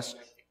showing us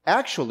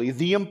actually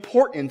the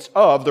importance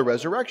of the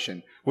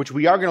resurrection, which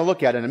we are going to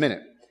look at in a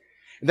minute.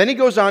 And then he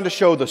goes on to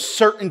show the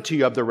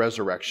certainty of the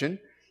resurrection.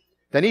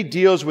 Then he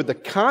deals with the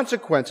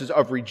consequences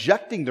of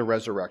rejecting the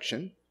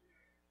resurrection.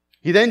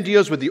 He then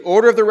deals with the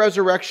order of the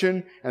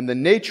resurrection and the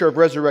nature of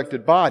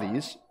resurrected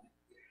bodies.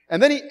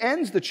 And then he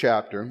ends the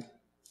chapter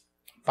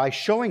by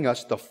showing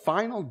us the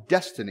final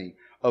destiny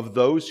of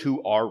those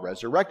who are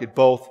resurrected,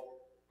 both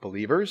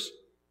believers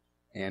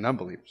and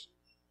unbelievers.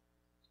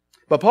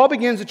 But Paul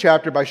begins the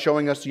chapter by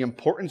showing us the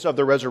importance of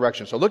the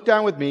resurrection. So look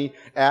down with me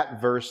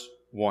at verse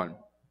 1.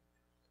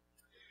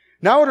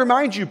 Now I would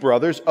remind you,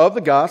 brothers, of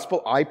the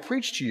gospel I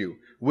preached to you,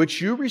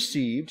 which you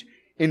received,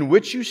 in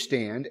which you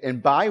stand,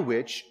 and by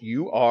which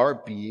you are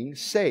being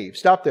saved.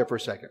 Stop there for a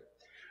second.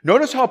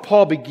 Notice how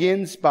Paul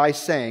begins by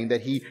saying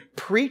that he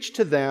preached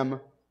to them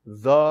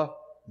the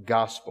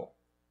gospel.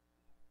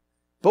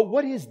 But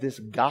what is this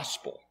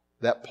gospel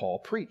that Paul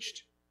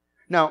preached?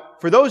 Now,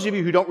 for those of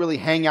you who don't really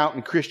hang out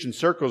in Christian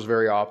circles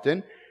very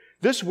often,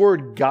 this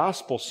word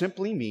gospel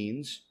simply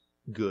means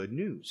good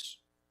news.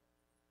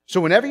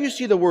 So whenever you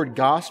see the word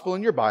gospel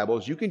in your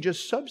Bibles, you can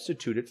just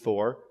substitute it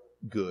for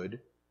good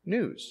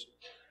news.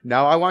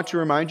 Now I want to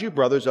remind you,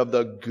 brothers, of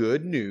the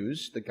good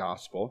news, the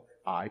gospel,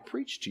 I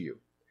preached to you.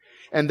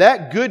 And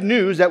that good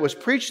news that was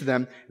preached to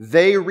them,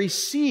 they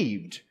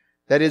received.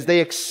 That is,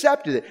 they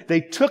accepted it.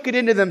 They took it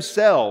into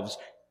themselves.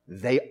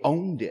 They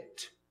owned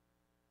it.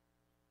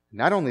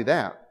 Not only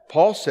that,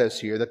 Paul says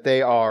here that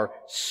they are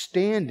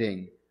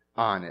standing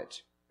on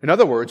it. In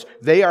other words,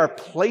 they are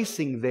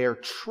placing their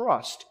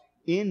trust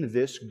in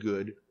this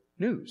good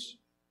news.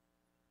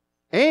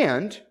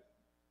 And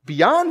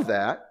beyond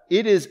that,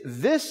 it is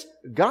this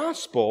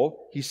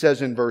gospel, he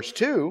says in verse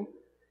 2,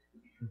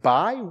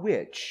 by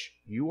which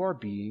you are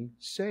being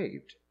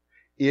saved,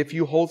 if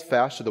you hold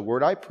fast to the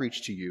word I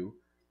preached to you,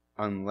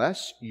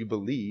 unless you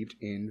believed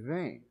in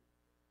vain.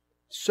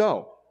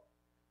 So,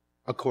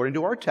 according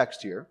to our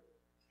text here,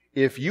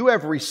 if you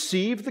have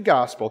received the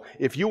gospel,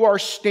 if you are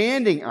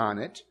standing on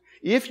it,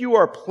 if you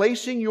are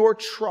placing your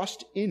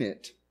trust in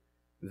it,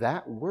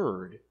 that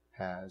word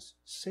has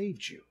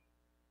saved you.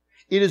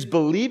 It is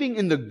believing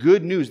in the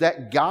good news,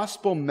 that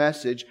gospel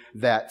message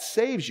that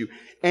saves you.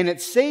 And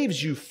it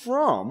saves you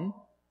from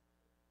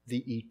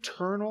the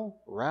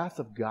eternal wrath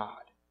of God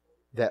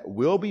that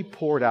will be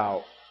poured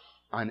out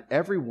on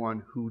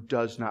everyone who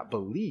does not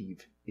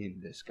believe in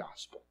this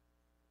gospel.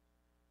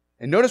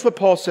 And notice what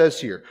Paul says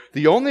here.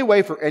 The only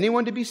way for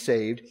anyone to be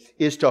saved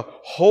is to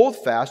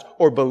hold fast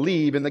or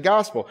believe in the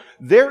gospel.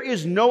 There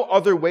is no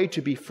other way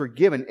to be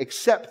forgiven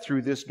except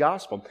through this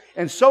gospel.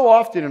 And so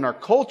often in our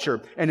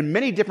culture and in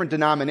many different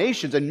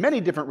denominations and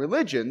many different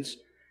religions,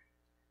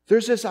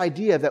 there's this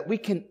idea that we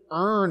can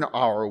earn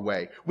our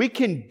way. We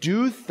can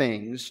do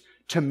things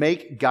to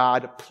make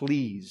God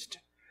pleased,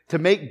 to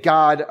make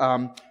God,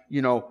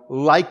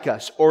 like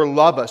us or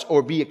love us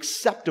or be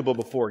acceptable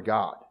before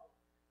God.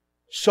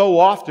 So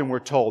often we're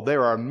told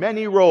there are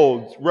many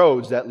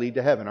roads that lead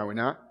to heaven, are we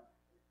not?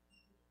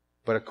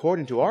 But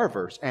according to our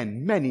verse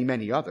and many,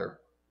 many other,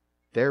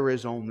 there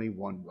is only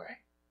one way.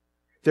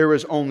 There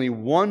is only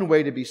one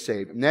way to be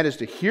saved, and that is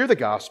to hear the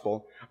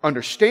gospel,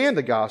 understand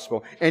the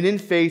gospel, and in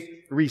faith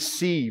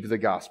receive the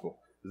gospel.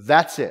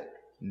 That's it.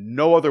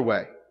 No other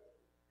way.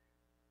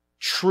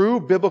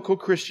 True biblical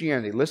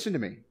Christianity, listen to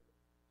me,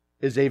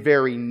 is a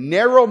very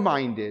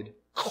narrow-minded,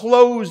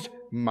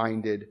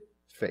 closed-minded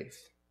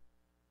faith.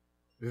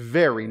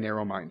 Very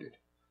narrow-minded.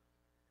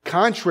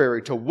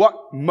 Contrary to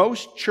what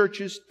most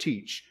churches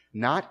teach,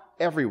 not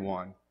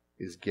everyone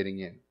is getting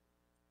in.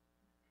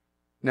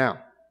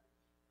 Now,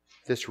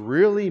 this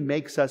really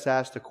makes us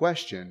ask the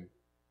question,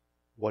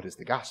 what is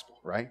the gospel,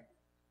 right?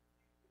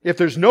 If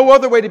there's no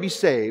other way to be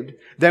saved,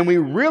 then we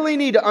really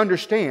need to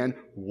understand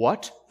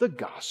what the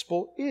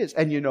gospel is.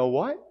 And you know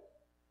what?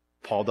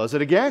 Paul does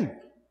it again.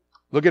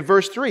 Look at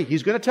verse 3.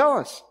 He's going to tell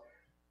us.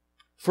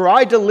 For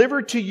I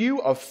delivered to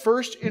you of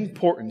first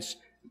importance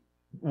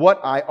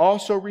what I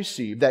also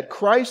received, that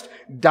Christ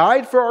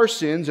died for our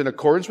sins in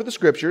accordance with the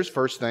Scriptures,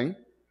 first thing.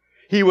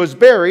 He was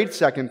buried,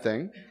 second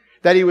thing.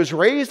 That He was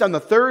raised on the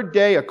third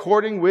day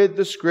according with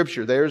the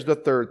Scripture. There's the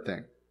third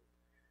thing.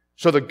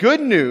 So the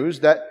good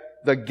news that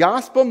the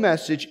gospel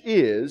message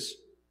is,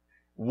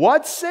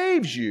 what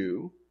saves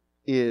you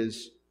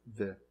is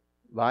the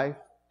life,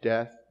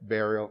 death,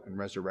 burial, and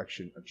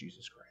resurrection of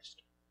Jesus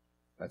Christ.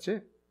 That's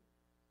it.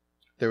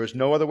 There is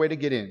no other way to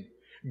get in.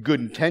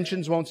 Good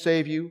intentions won't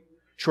save you.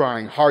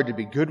 Trying hard to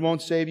be good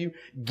won't save you.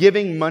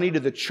 Giving money to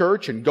the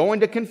church and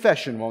going to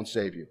confession won't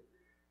save you.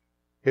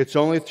 It's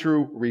only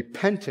through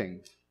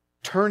repenting,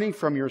 turning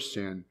from your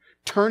sin,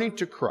 turning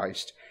to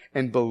Christ,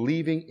 and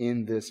believing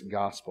in this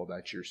gospel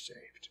that you're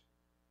saved.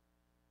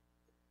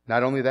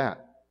 Not only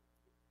that,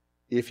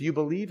 if you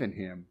believe in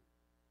Him,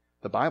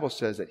 the Bible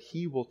says that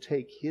He will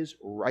take His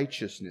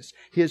righteousness,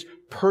 His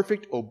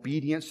perfect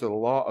obedience to the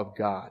law of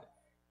God,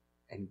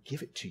 and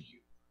give it to you.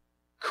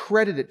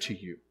 Credit it to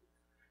you.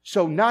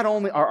 So not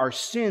only are our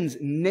sins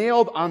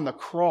nailed on the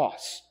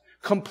cross,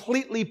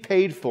 completely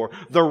paid for,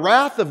 the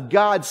wrath of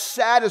God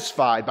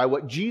satisfied by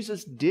what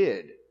Jesus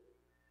did,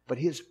 but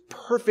His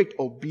perfect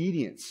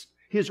obedience,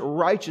 His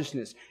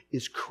righteousness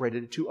is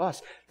credited to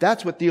us.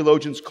 That's what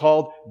theologians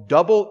call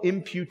double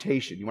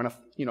imputation. You want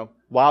to,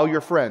 wow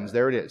your friends,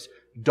 there it is.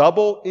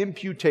 Double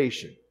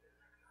imputation.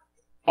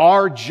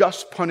 Our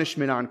just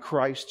punishment on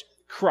Christ,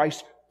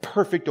 Christ's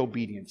perfect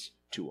obedience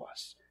to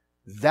us.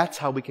 That's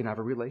how we can have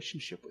a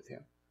relationship with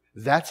Him.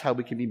 That's how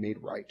we can be made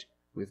right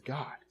with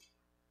God.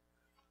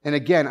 And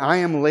again, I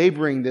am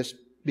laboring this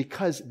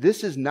because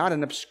this is not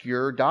an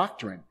obscure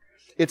doctrine.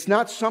 It's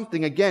not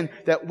something, again,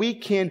 that we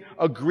can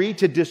agree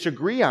to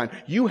disagree on.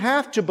 You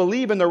have to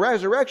believe in the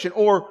resurrection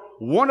or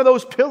one of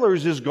those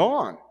pillars is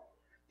gone.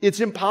 It's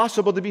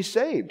impossible to be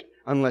saved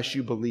unless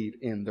you believe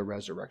in the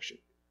resurrection.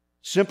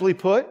 Simply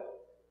put,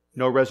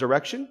 no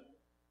resurrection,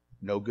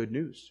 no good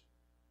news.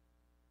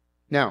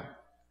 Now,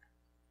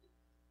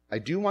 I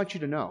do want you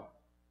to know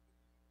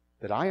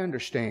that I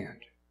understand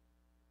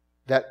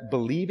that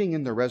believing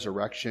in the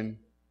resurrection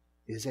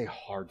is a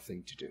hard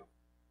thing to do.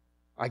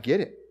 I get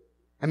it.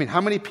 I mean,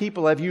 how many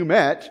people have you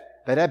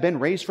met that have been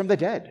raised from the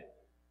dead?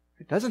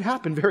 It doesn't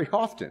happen very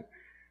often.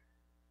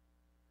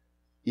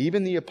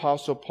 Even the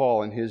Apostle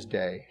Paul in his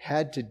day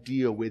had to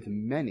deal with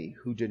many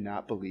who did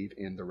not believe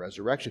in the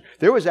resurrection.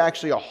 There was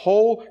actually a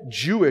whole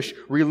Jewish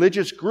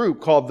religious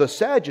group called the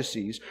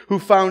Sadducees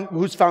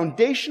whose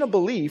foundational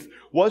belief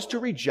was to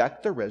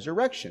reject the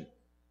resurrection.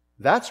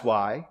 That's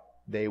why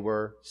they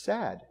were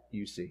sad,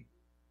 you see.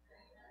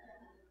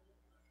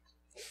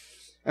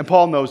 And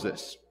Paul knows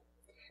this.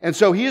 And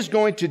so he is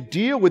going to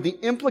deal with the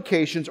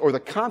implications or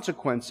the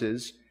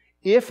consequences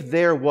if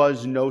there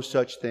was no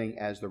such thing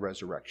as the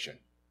resurrection.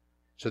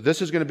 So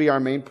this is going to be our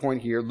main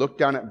point here. Look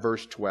down at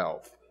verse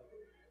 12.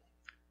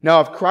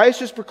 Now, if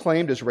Christ is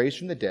proclaimed as raised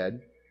from the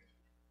dead,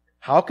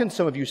 how can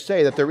some of you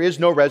say that there is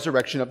no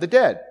resurrection of the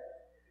dead?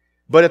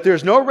 But if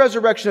there's no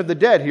resurrection of the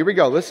dead, here we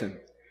go, listen.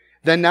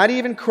 Then not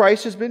even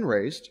Christ has been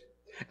raised.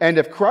 And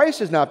if Christ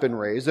has not been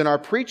raised, then our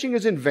preaching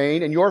is in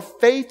vain and your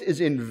faith is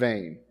in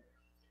vain.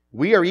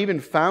 We are even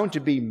found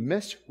to be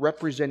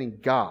misrepresenting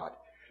God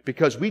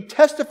because we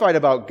testified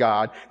about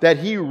God that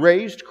He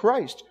raised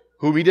Christ,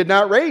 whom He did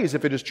not raise,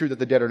 if it is true that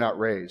the dead are not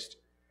raised.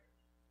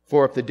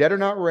 For if the dead are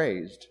not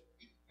raised,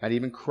 not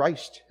even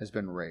Christ has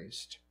been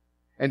raised.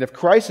 And if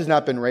Christ has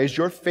not been raised,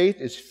 your faith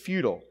is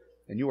futile,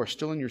 and you are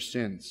still in your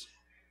sins.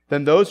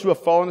 Then those who have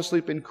fallen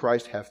asleep in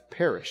Christ have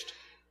perished.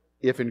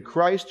 If in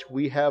Christ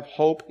we have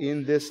hope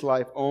in this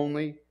life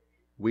only,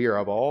 we are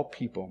of all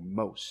people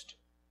most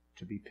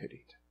to be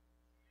pitied.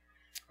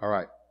 All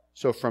right,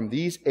 so from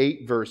these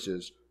 8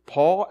 verses,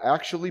 Paul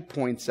actually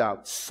points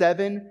out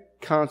 7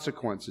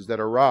 consequences that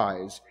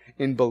arise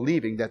in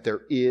believing that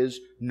there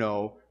is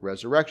no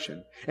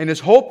resurrection. And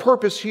his whole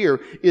purpose here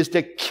is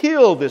to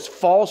kill this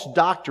false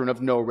doctrine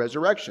of no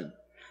resurrection.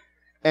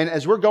 And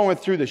as we're going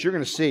through this, you're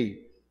going to see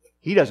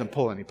he doesn't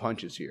pull any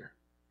punches here.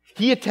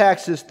 He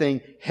attacks this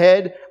thing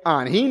head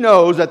on. He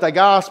knows that the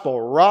gospel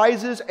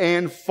rises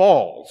and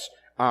falls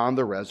on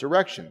the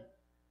resurrection.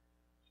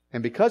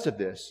 And because of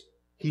this,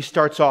 he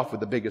starts off with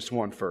the biggest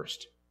one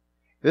first.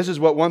 This is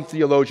what one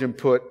theologian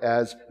put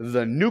as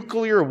the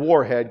nuclear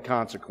warhead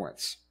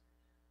consequence.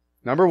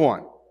 Number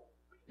 1,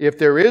 if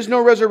there is no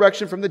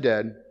resurrection from the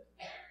dead,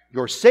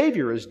 your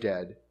Savior is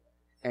dead,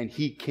 and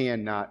He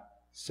cannot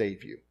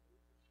save you.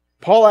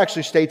 Paul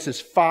actually states this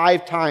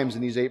 5 times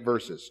in these 8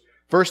 verses.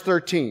 Verse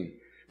 13,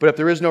 but if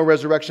there is no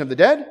resurrection of the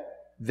dead,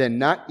 then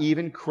not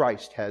even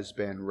Christ has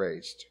been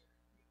raised.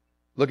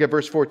 Look at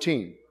verse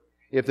 14.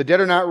 If the dead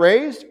are not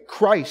raised,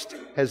 Christ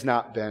has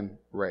not been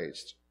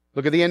raised.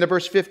 Look at the end of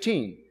verse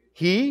 15.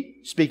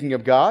 He, speaking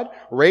of God,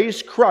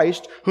 raised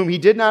Christ, whom He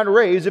did not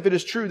raise, if it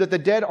is true that the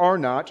dead are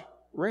not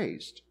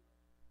raised.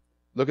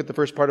 Look at the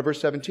first part of verse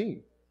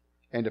 17.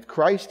 And if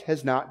Christ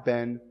has not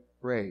been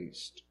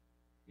raised.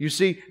 You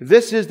see,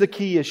 this is the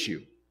key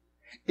issue.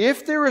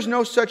 If there is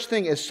no such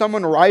thing as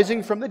someone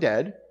rising from the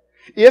dead,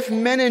 if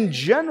men in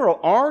general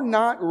are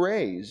not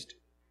raised,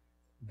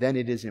 then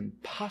it is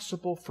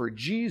impossible for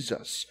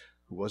Jesus,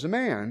 who was a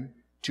man,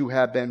 to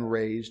have been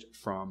raised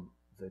from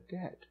the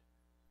dead.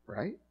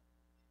 Right?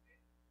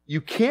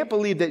 You can't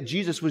believe that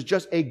Jesus was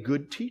just a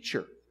good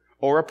teacher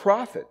or a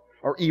prophet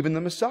or even the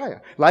Messiah.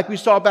 Like we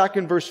saw back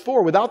in verse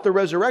 4, without the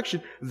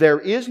resurrection, there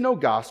is no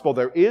gospel,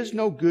 there is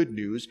no good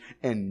news,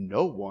 and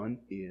no one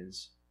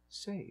is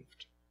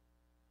saved.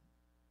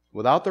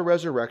 Without the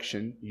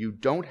resurrection, you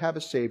don't have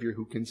a Savior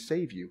who can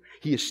save you.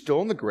 He is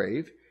still in the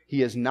grave.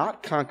 He has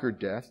not conquered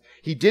death.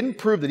 He didn't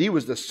prove that He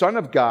was the Son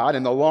of God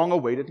and the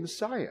long-awaited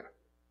Messiah.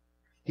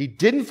 He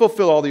didn't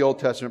fulfill all the Old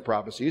Testament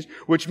prophecies,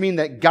 which mean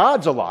that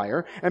God's a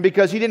liar. And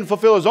because He didn't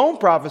fulfill His own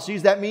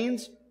prophecies, that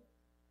means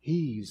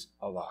He's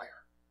a liar.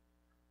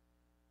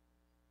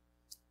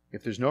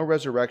 If there's no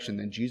resurrection,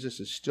 then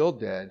Jesus is still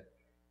dead,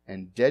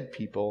 and dead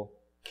people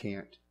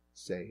can't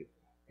save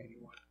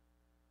anyone.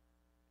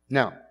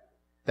 Now,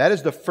 that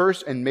is the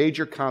first and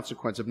major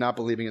consequence of not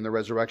believing in the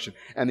resurrection.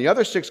 And the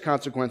other 6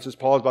 consequences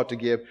Paul is about to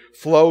give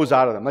flows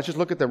out of them. Let's just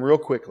look at them real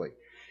quickly.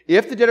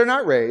 If the dead are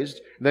not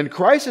raised, then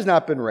Christ has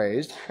not been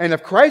raised. And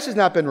if Christ has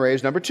not been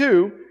raised, number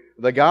 2,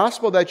 the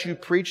gospel that you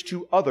preach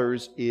to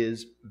others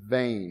is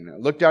vain.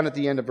 Look down at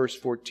the end of verse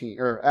 14,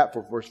 or at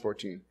verse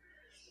 14.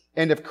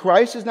 And if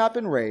Christ has not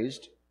been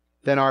raised,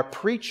 then our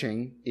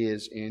preaching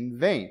is in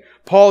vain.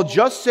 Paul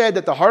just said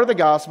that the heart of the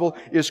gospel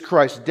is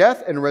Christ's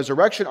death and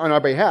resurrection on our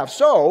behalf.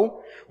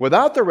 So,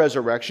 without the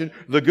resurrection,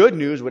 the good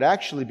news would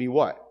actually be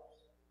what?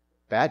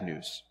 Bad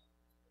news.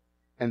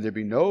 And there'd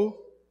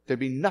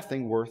be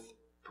nothing worth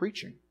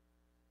preaching.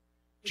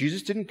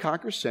 Jesus didn't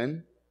conquer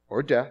sin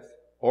or death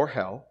or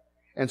hell.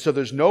 And so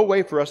there's no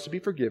way for us to be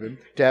forgiven,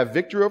 to have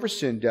victory over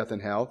sin, death,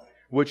 and hell,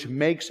 which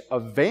makes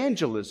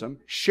evangelism,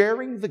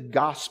 sharing the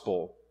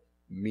gospel,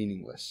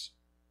 meaningless.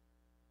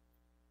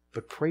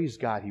 But praise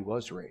God, He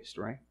was raised,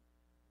 right?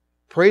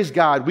 Praise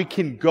God, we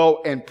can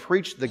go and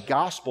preach the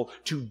gospel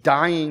to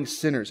dying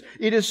sinners.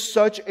 It is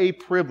such a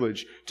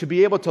privilege to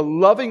be able to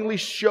lovingly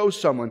show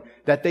someone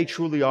that they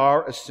truly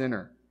are a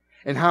sinner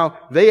and how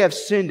they have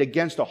sinned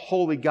against a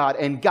holy God,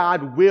 and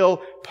God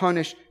will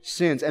punish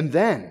sins. And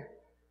then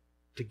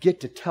to get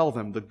to tell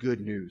them the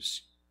good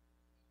news.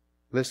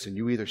 Listen,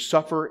 you either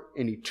suffer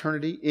in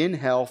eternity in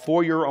hell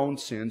for your own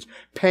sins,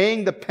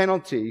 paying the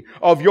penalty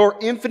of your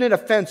infinite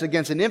offense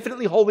against an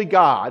infinitely holy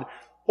God,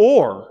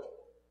 or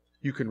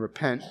you can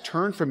repent,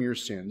 turn from your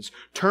sins,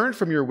 turn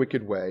from your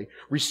wicked way,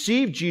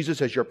 receive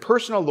Jesus as your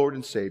personal Lord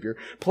and Savior,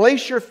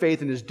 place your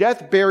faith in His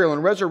death, burial,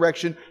 and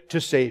resurrection to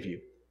save you.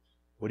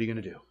 What are you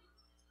going to do?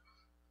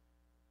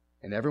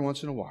 And every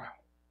once in a while,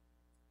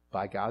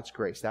 by God's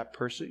grace, that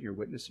person you're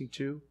witnessing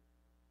to,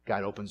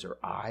 God opens their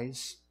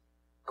eyes,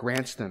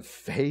 grants them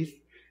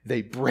faith.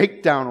 They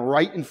break down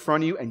right in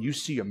front of you, and you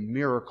see a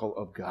miracle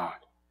of God.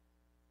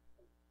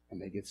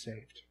 And they get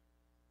saved.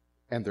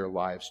 And their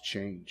lives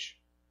change.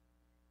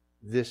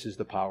 This is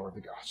the power of the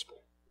gospel.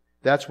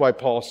 That's why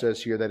Paul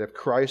says here that if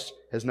Christ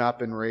has not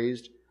been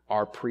raised,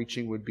 our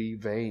preaching would be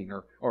vain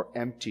or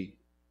empty,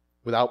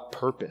 without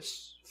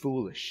purpose,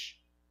 foolish,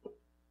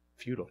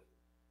 futile.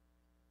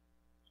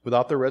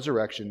 Without the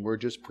resurrection, we're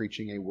just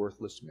preaching a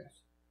worthless myth.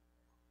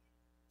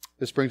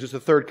 This brings us to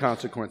the third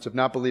consequence of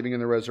not believing in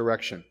the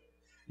resurrection.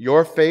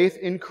 Your faith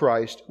in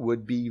Christ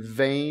would be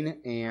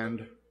vain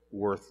and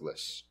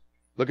worthless.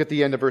 Look at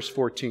the end of verse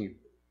 14.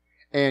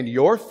 And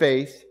your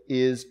faith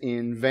is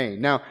in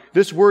vain. Now,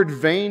 this word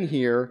vain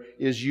here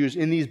is used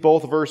in these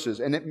both verses.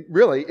 And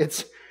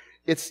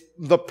it's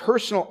the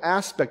personal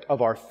aspect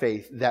of our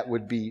faith that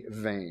would be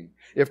vain.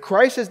 If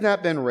Christ has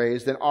not been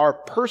raised, then our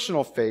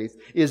personal faith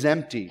is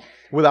empty,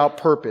 without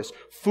purpose,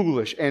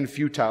 foolish, and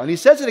futile. And he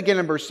says it again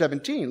in verse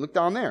 17. Look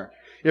down there.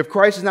 If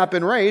Christ has not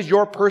been raised,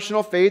 your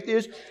personal faith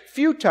is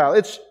futile.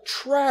 It's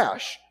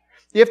trash.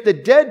 If the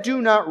dead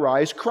do not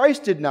rise,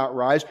 Christ did not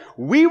rise,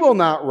 we will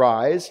not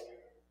rise.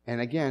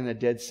 And again, a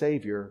dead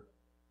Savior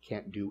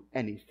can't do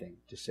anything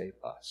to save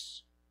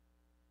us.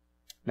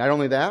 Not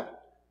only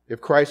that, if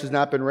Christ has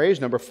not been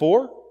raised, number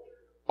 4,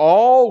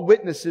 all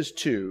witnesses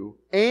to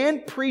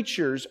and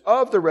preachers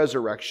of the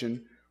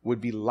resurrection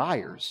would be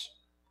liars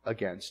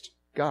against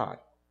God.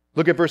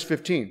 Look at verse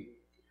 15.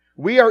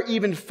 We are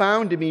even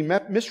found to be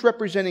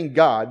misrepresenting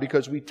God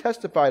because we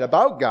testified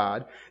about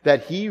God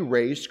that He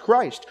raised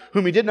Christ,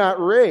 whom He did not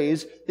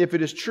raise, if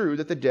it is true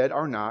that the dead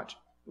are not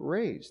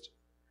raised.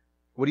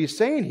 What he's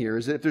saying here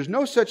is that if there's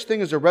no such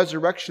thing as a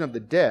resurrection of the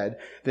dead,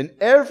 then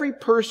every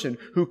person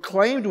who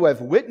claimed to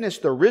have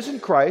witnessed the risen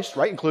Christ,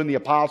 right, including the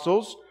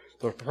apostles,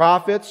 the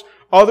prophets,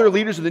 other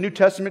leaders of the New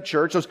Testament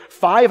church, those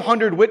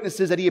 500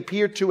 witnesses that He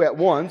appeared to at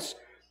once,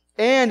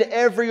 and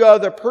every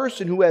other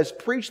person who has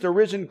preached the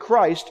risen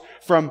Christ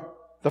from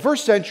the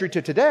first century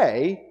to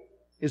today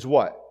is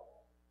what?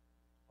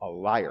 A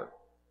liar.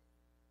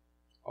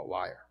 A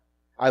liar.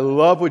 I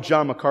love what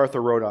John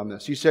MacArthur wrote on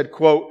this. He said,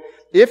 quote,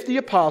 if the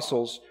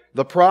apostles,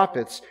 the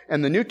prophets,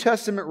 and the New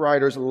Testament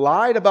writers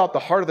lied about the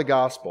heart of the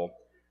gospel,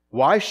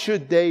 why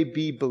should they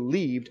be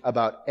believed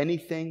about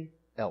anything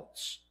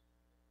else?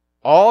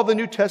 All the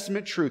New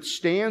Testament truth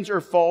stands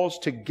or falls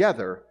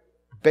together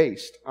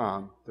based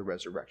on the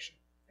resurrection.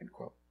 End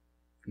quote.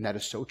 And that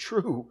is so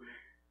true.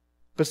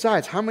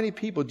 Besides, how many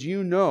people do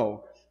you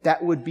know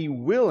that would be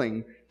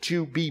willing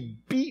to be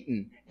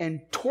beaten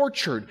and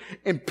tortured,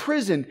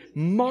 imprisoned,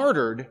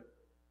 martyred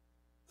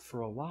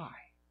for a lie?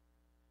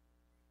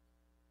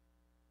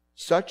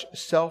 Such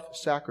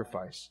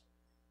self-sacrifice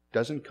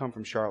doesn't come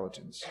from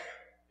charlatans.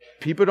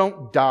 People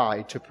don't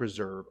die to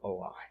preserve a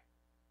lie.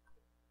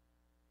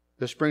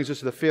 This brings us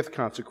to the fifth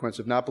consequence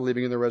of not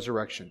believing in the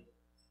resurrection.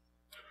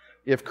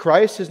 If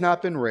Christ has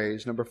not been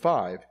raised, number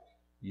 5,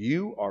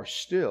 you are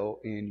still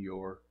in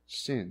your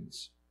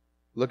sins.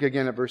 Look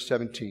again at verse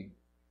 17.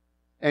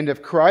 And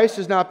if Christ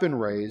has not been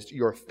raised,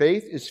 your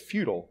faith is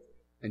futile,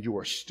 and you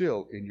are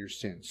still in your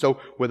sins. So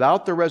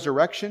without the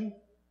resurrection,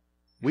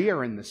 we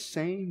are in the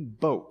same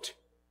boat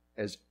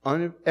as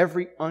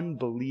every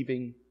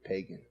unbelieving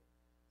pagan.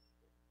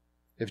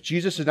 If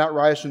Jesus did not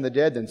rise from the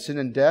dead, then sin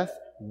and death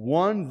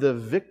won the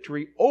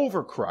victory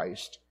over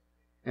Christ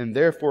and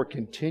therefore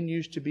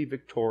continues to be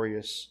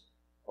victorious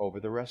over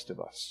the rest of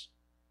us.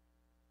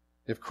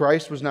 If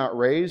Christ was not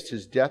raised,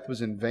 His death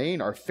was in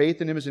vain, our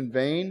faith in Him is in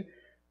vain,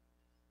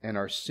 and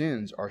our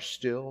sins are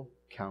still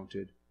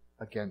counted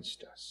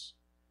against us.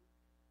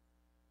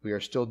 We are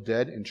still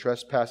dead in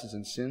trespasses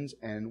and sins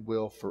and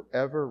will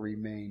forever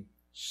remain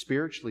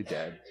spiritually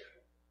dead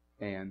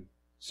and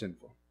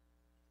sinful.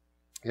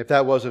 If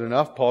that wasn't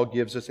enough, Paul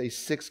gives us a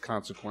sixth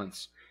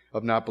consequence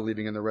of not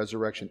believing in the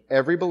resurrection.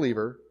 Every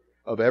believer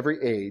of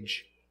every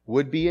age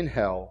would be in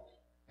hell,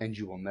 and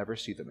you will never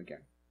see them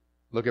again.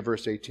 Look at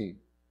verse 18.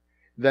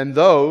 Then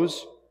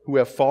those who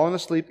have fallen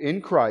asleep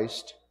in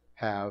Christ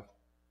have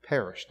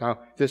perished. Now,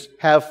 this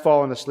have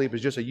fallen asleep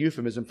is just a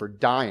euphemism for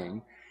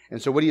dying.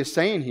 And so what he is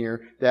saying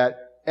here, that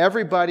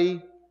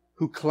everybody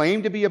who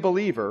claimed to be a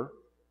believer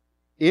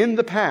in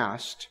the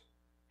past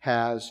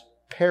has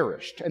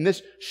perished. And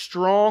this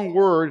strong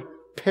word,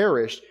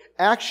 perished,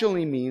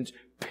 actually means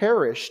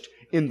perished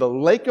in the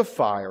lake of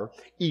fire,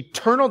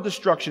 eternal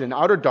destruction and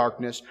outer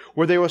darkness,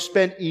 where they will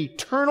spend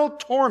eternal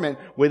torment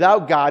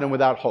without God and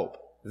without hope.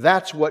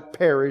 That's what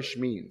perish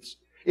means.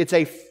 It's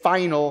a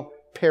final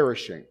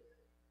perishing.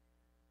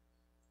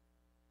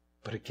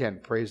 But again,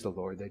 praise the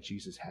Lord that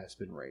Jesus has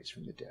been raised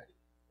from the dead.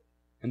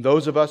 And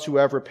those of us who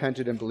have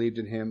repented and believed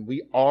in Him,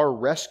 we are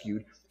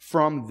rescued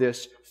from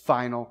this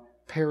final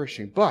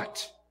perishing.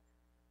 But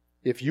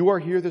if you are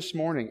here this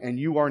morning and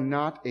you are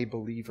not a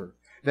believer,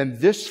 then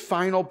this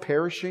final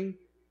perishing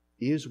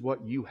is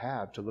what you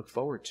have to look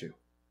forward to.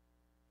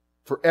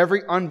 For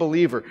every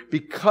unbeliever,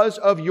 because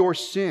of your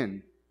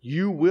sin,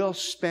 you will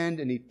spend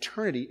an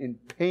eternity in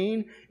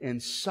pain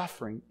and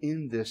suffering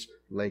in this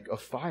lake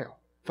of fire.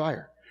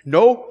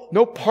 No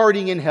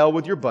partying in hell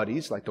with your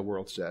buddies, like the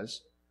world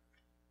says.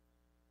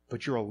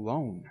 But you're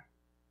alone,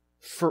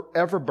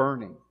 forever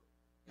burning,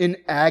 in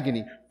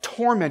agony,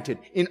 tormented,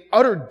 in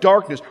utter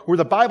darkness, where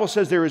the Bible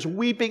says there is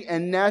weeping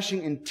and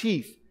gnashing in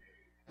teeth.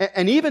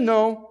 And even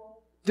though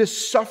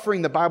this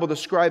suffering the Bible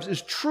describes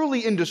is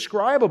truly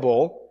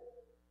indescribable,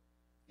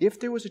 if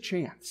there was a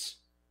chance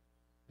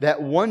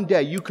that one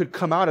day you could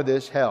come out of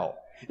this hell,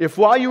 if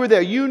while you were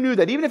there you knew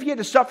that even if you had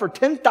to suffer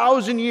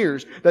 10,000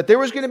 years, that there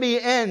was going to be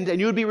an end and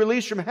you would be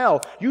released from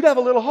hell, you'd have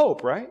a little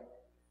hope, right?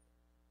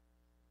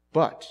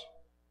 But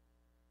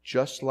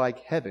just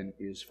like heaven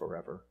is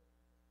forever,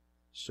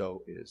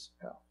 so is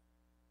hell.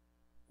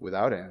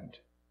 Without end,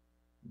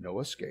 no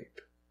escape,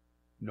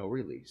 no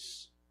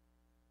release,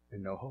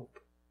 and no hope.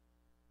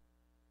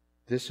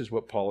 This is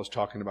what Paul is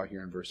talking about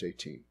here in verse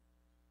 18.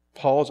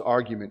 Paul's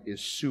argument is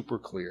super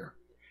clear.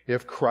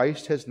 If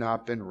Christ has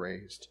not been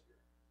raised,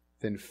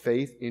 then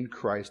faith in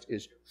Christ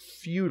is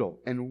futile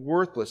and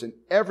worthless. And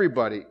every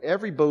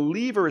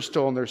believer is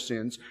still in their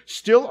sins,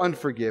 still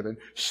unforgiven,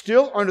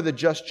 still under the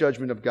just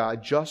judgment of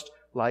God, just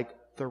like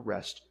the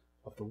rest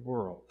of the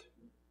world.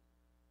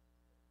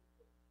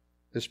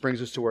 This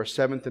brings us to our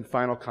seventh and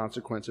final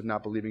consequence of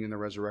not believing in the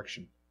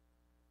resurrection.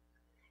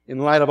 In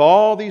light of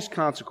all these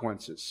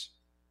consequences,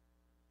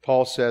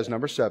 Paul says,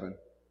 number 7,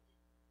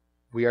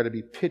 we are to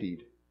be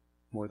pitied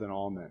more than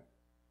all men.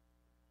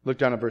 Look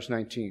down at verse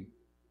 19.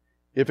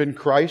 If in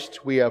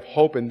Christ we have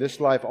hope in this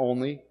life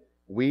only,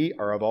 we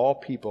are of all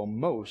people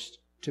most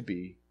to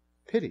be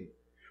pitied.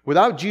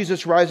 Without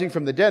Jesus rising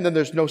from the dead, then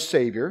there's no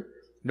Savior,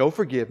 no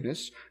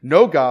forgiveness,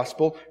 no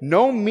gospel,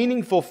 no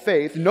meaningful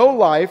faith, no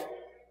life,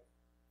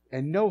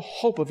 and no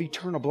hope of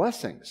eternal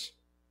blessings.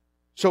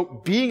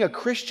 So being a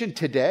Christian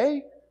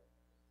today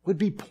would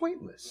be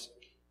pointless.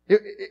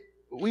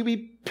 We'd be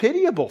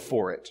pitiable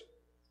for it.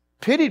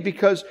 Pitied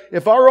because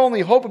if our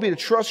only hope would be to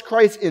trust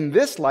Christ in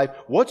this life,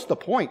 what's the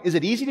point? Is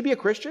it easy to be a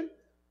Christian?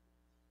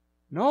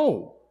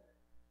 No.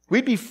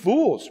 We'd be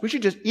fools. We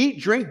should just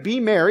eat, drink, be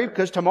merry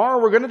because tomorrow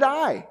we're going to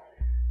die.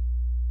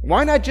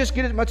 Why not just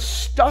get as much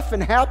stuff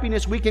and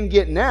happiness we can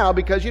get now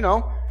because,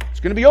 it's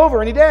going to be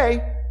over any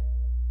day.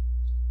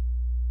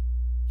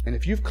 And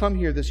if you've come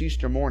here this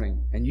Easter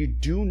morning and you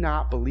do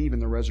not believe in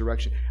the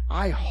resurrection,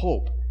 I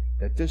hope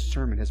that this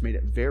sermon has made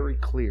it very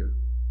clear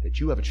that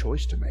you have a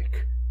choice to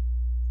make.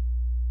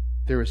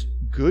 There is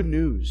good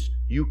news.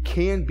 You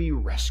can be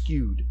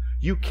rescued.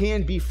 You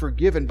can be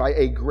forgiven by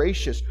a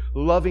gracious,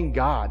 loving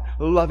God,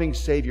 loving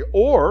Savior.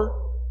 Or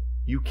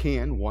you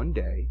can one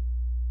day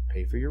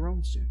pay for your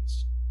own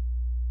sins.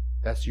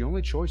 That's the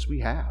only choice we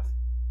have.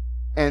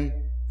 And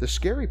the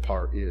scary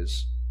part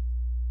is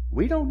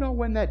we don't know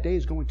when that day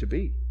is going to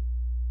be.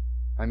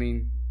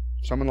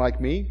 Someone like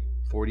me,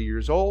 40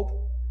 years old,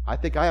 I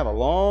think I have a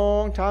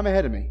long time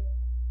ahead of me.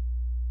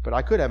 But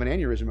I could have an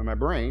aneurysm in my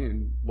brain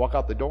and walk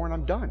out the door and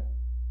I'm done.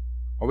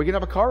 Or we can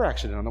have a car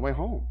accident on the way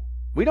home.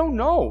 We don't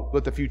know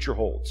what the future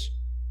holds.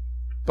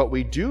 But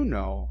we do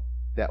know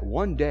that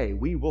one day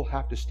we will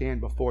have to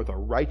stand before the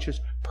righteous,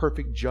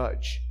 perfect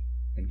judge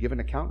and give an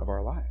account of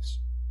our lives.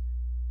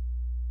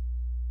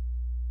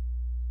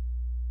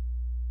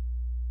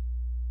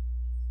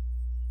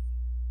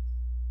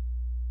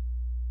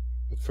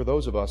 But for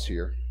those of us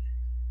here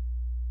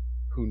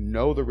who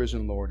know the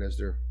risen Lord as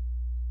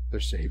their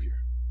Savior,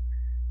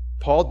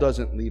 Paul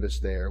doesn't leave us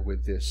there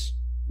with this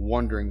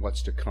wondering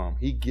what's to come.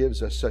 He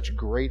gives us such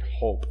great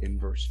hope in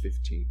verse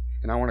 15.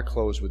 And I want to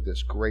close with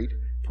this great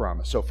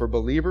promise. So for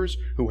believers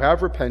who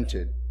have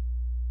repented,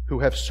 who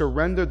have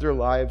surrendered their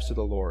lives to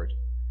the Lord,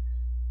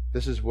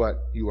 this is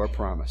what you are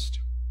promised.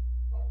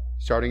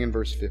 Starting in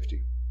verse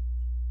 50.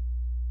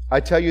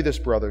 I tell you this,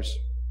 brothers,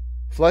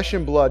 Flesh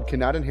and blood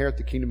cannot inherit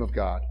the kingdom of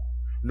God,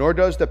 nor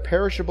does the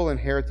perishable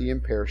inherit the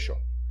imperishable.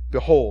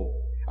 Behold,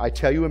 I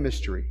tell you a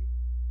mystery.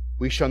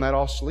 We shall not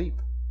all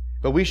sleep,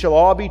 but we shall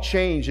all be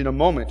changed in a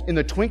moment, in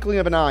the twinkling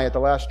of an eye at the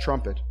last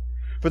trumpet.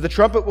 For the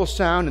trumpet will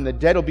sound, and the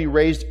dead will be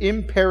raised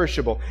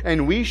imperishable,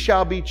 and we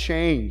shall be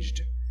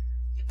changed.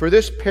 For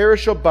this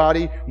perishable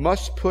body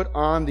must put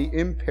on the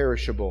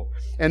imperishable,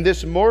 and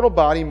this mortal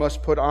body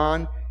must put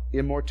on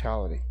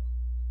immortality.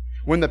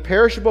 When the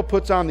perishable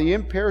puts on the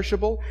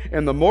imperishable,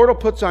 and the mortal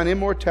puts on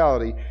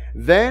immortality,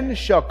 then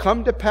shall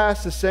come to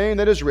pass the saying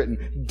that is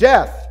written,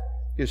 Death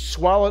is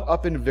swallowed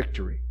up in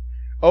victory.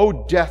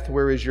 O death,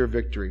 where is your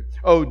victory?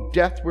 O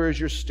death, where is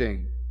your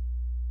sting?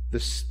 The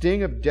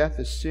sting of death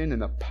is sin,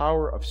 and the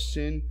power of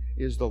sin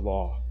is the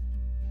law.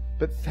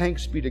 But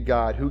thanks be to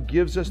God, who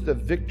gives us the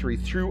victory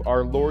through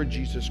our Lord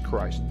Jesus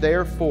Christ.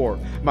 Therefore,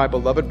 my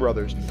beloved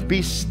brothers,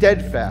 be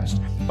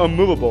steadfast,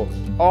 immovable,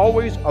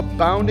 always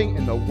abounding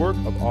in the work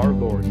of our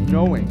Lord,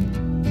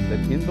 knowing that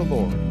in the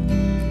Lord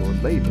your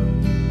labor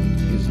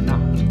is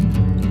not in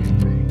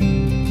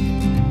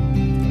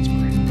vain. Let's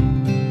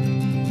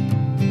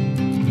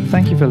pray.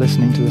 Thank you for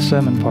listening to the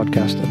Sermon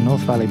Podcast of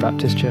North Valley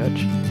Baptist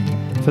Church.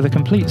 For the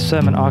complete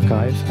sermon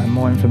archive and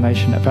more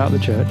information about the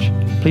church,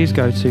 please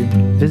go to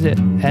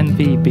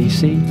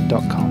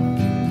visitnvbc.com.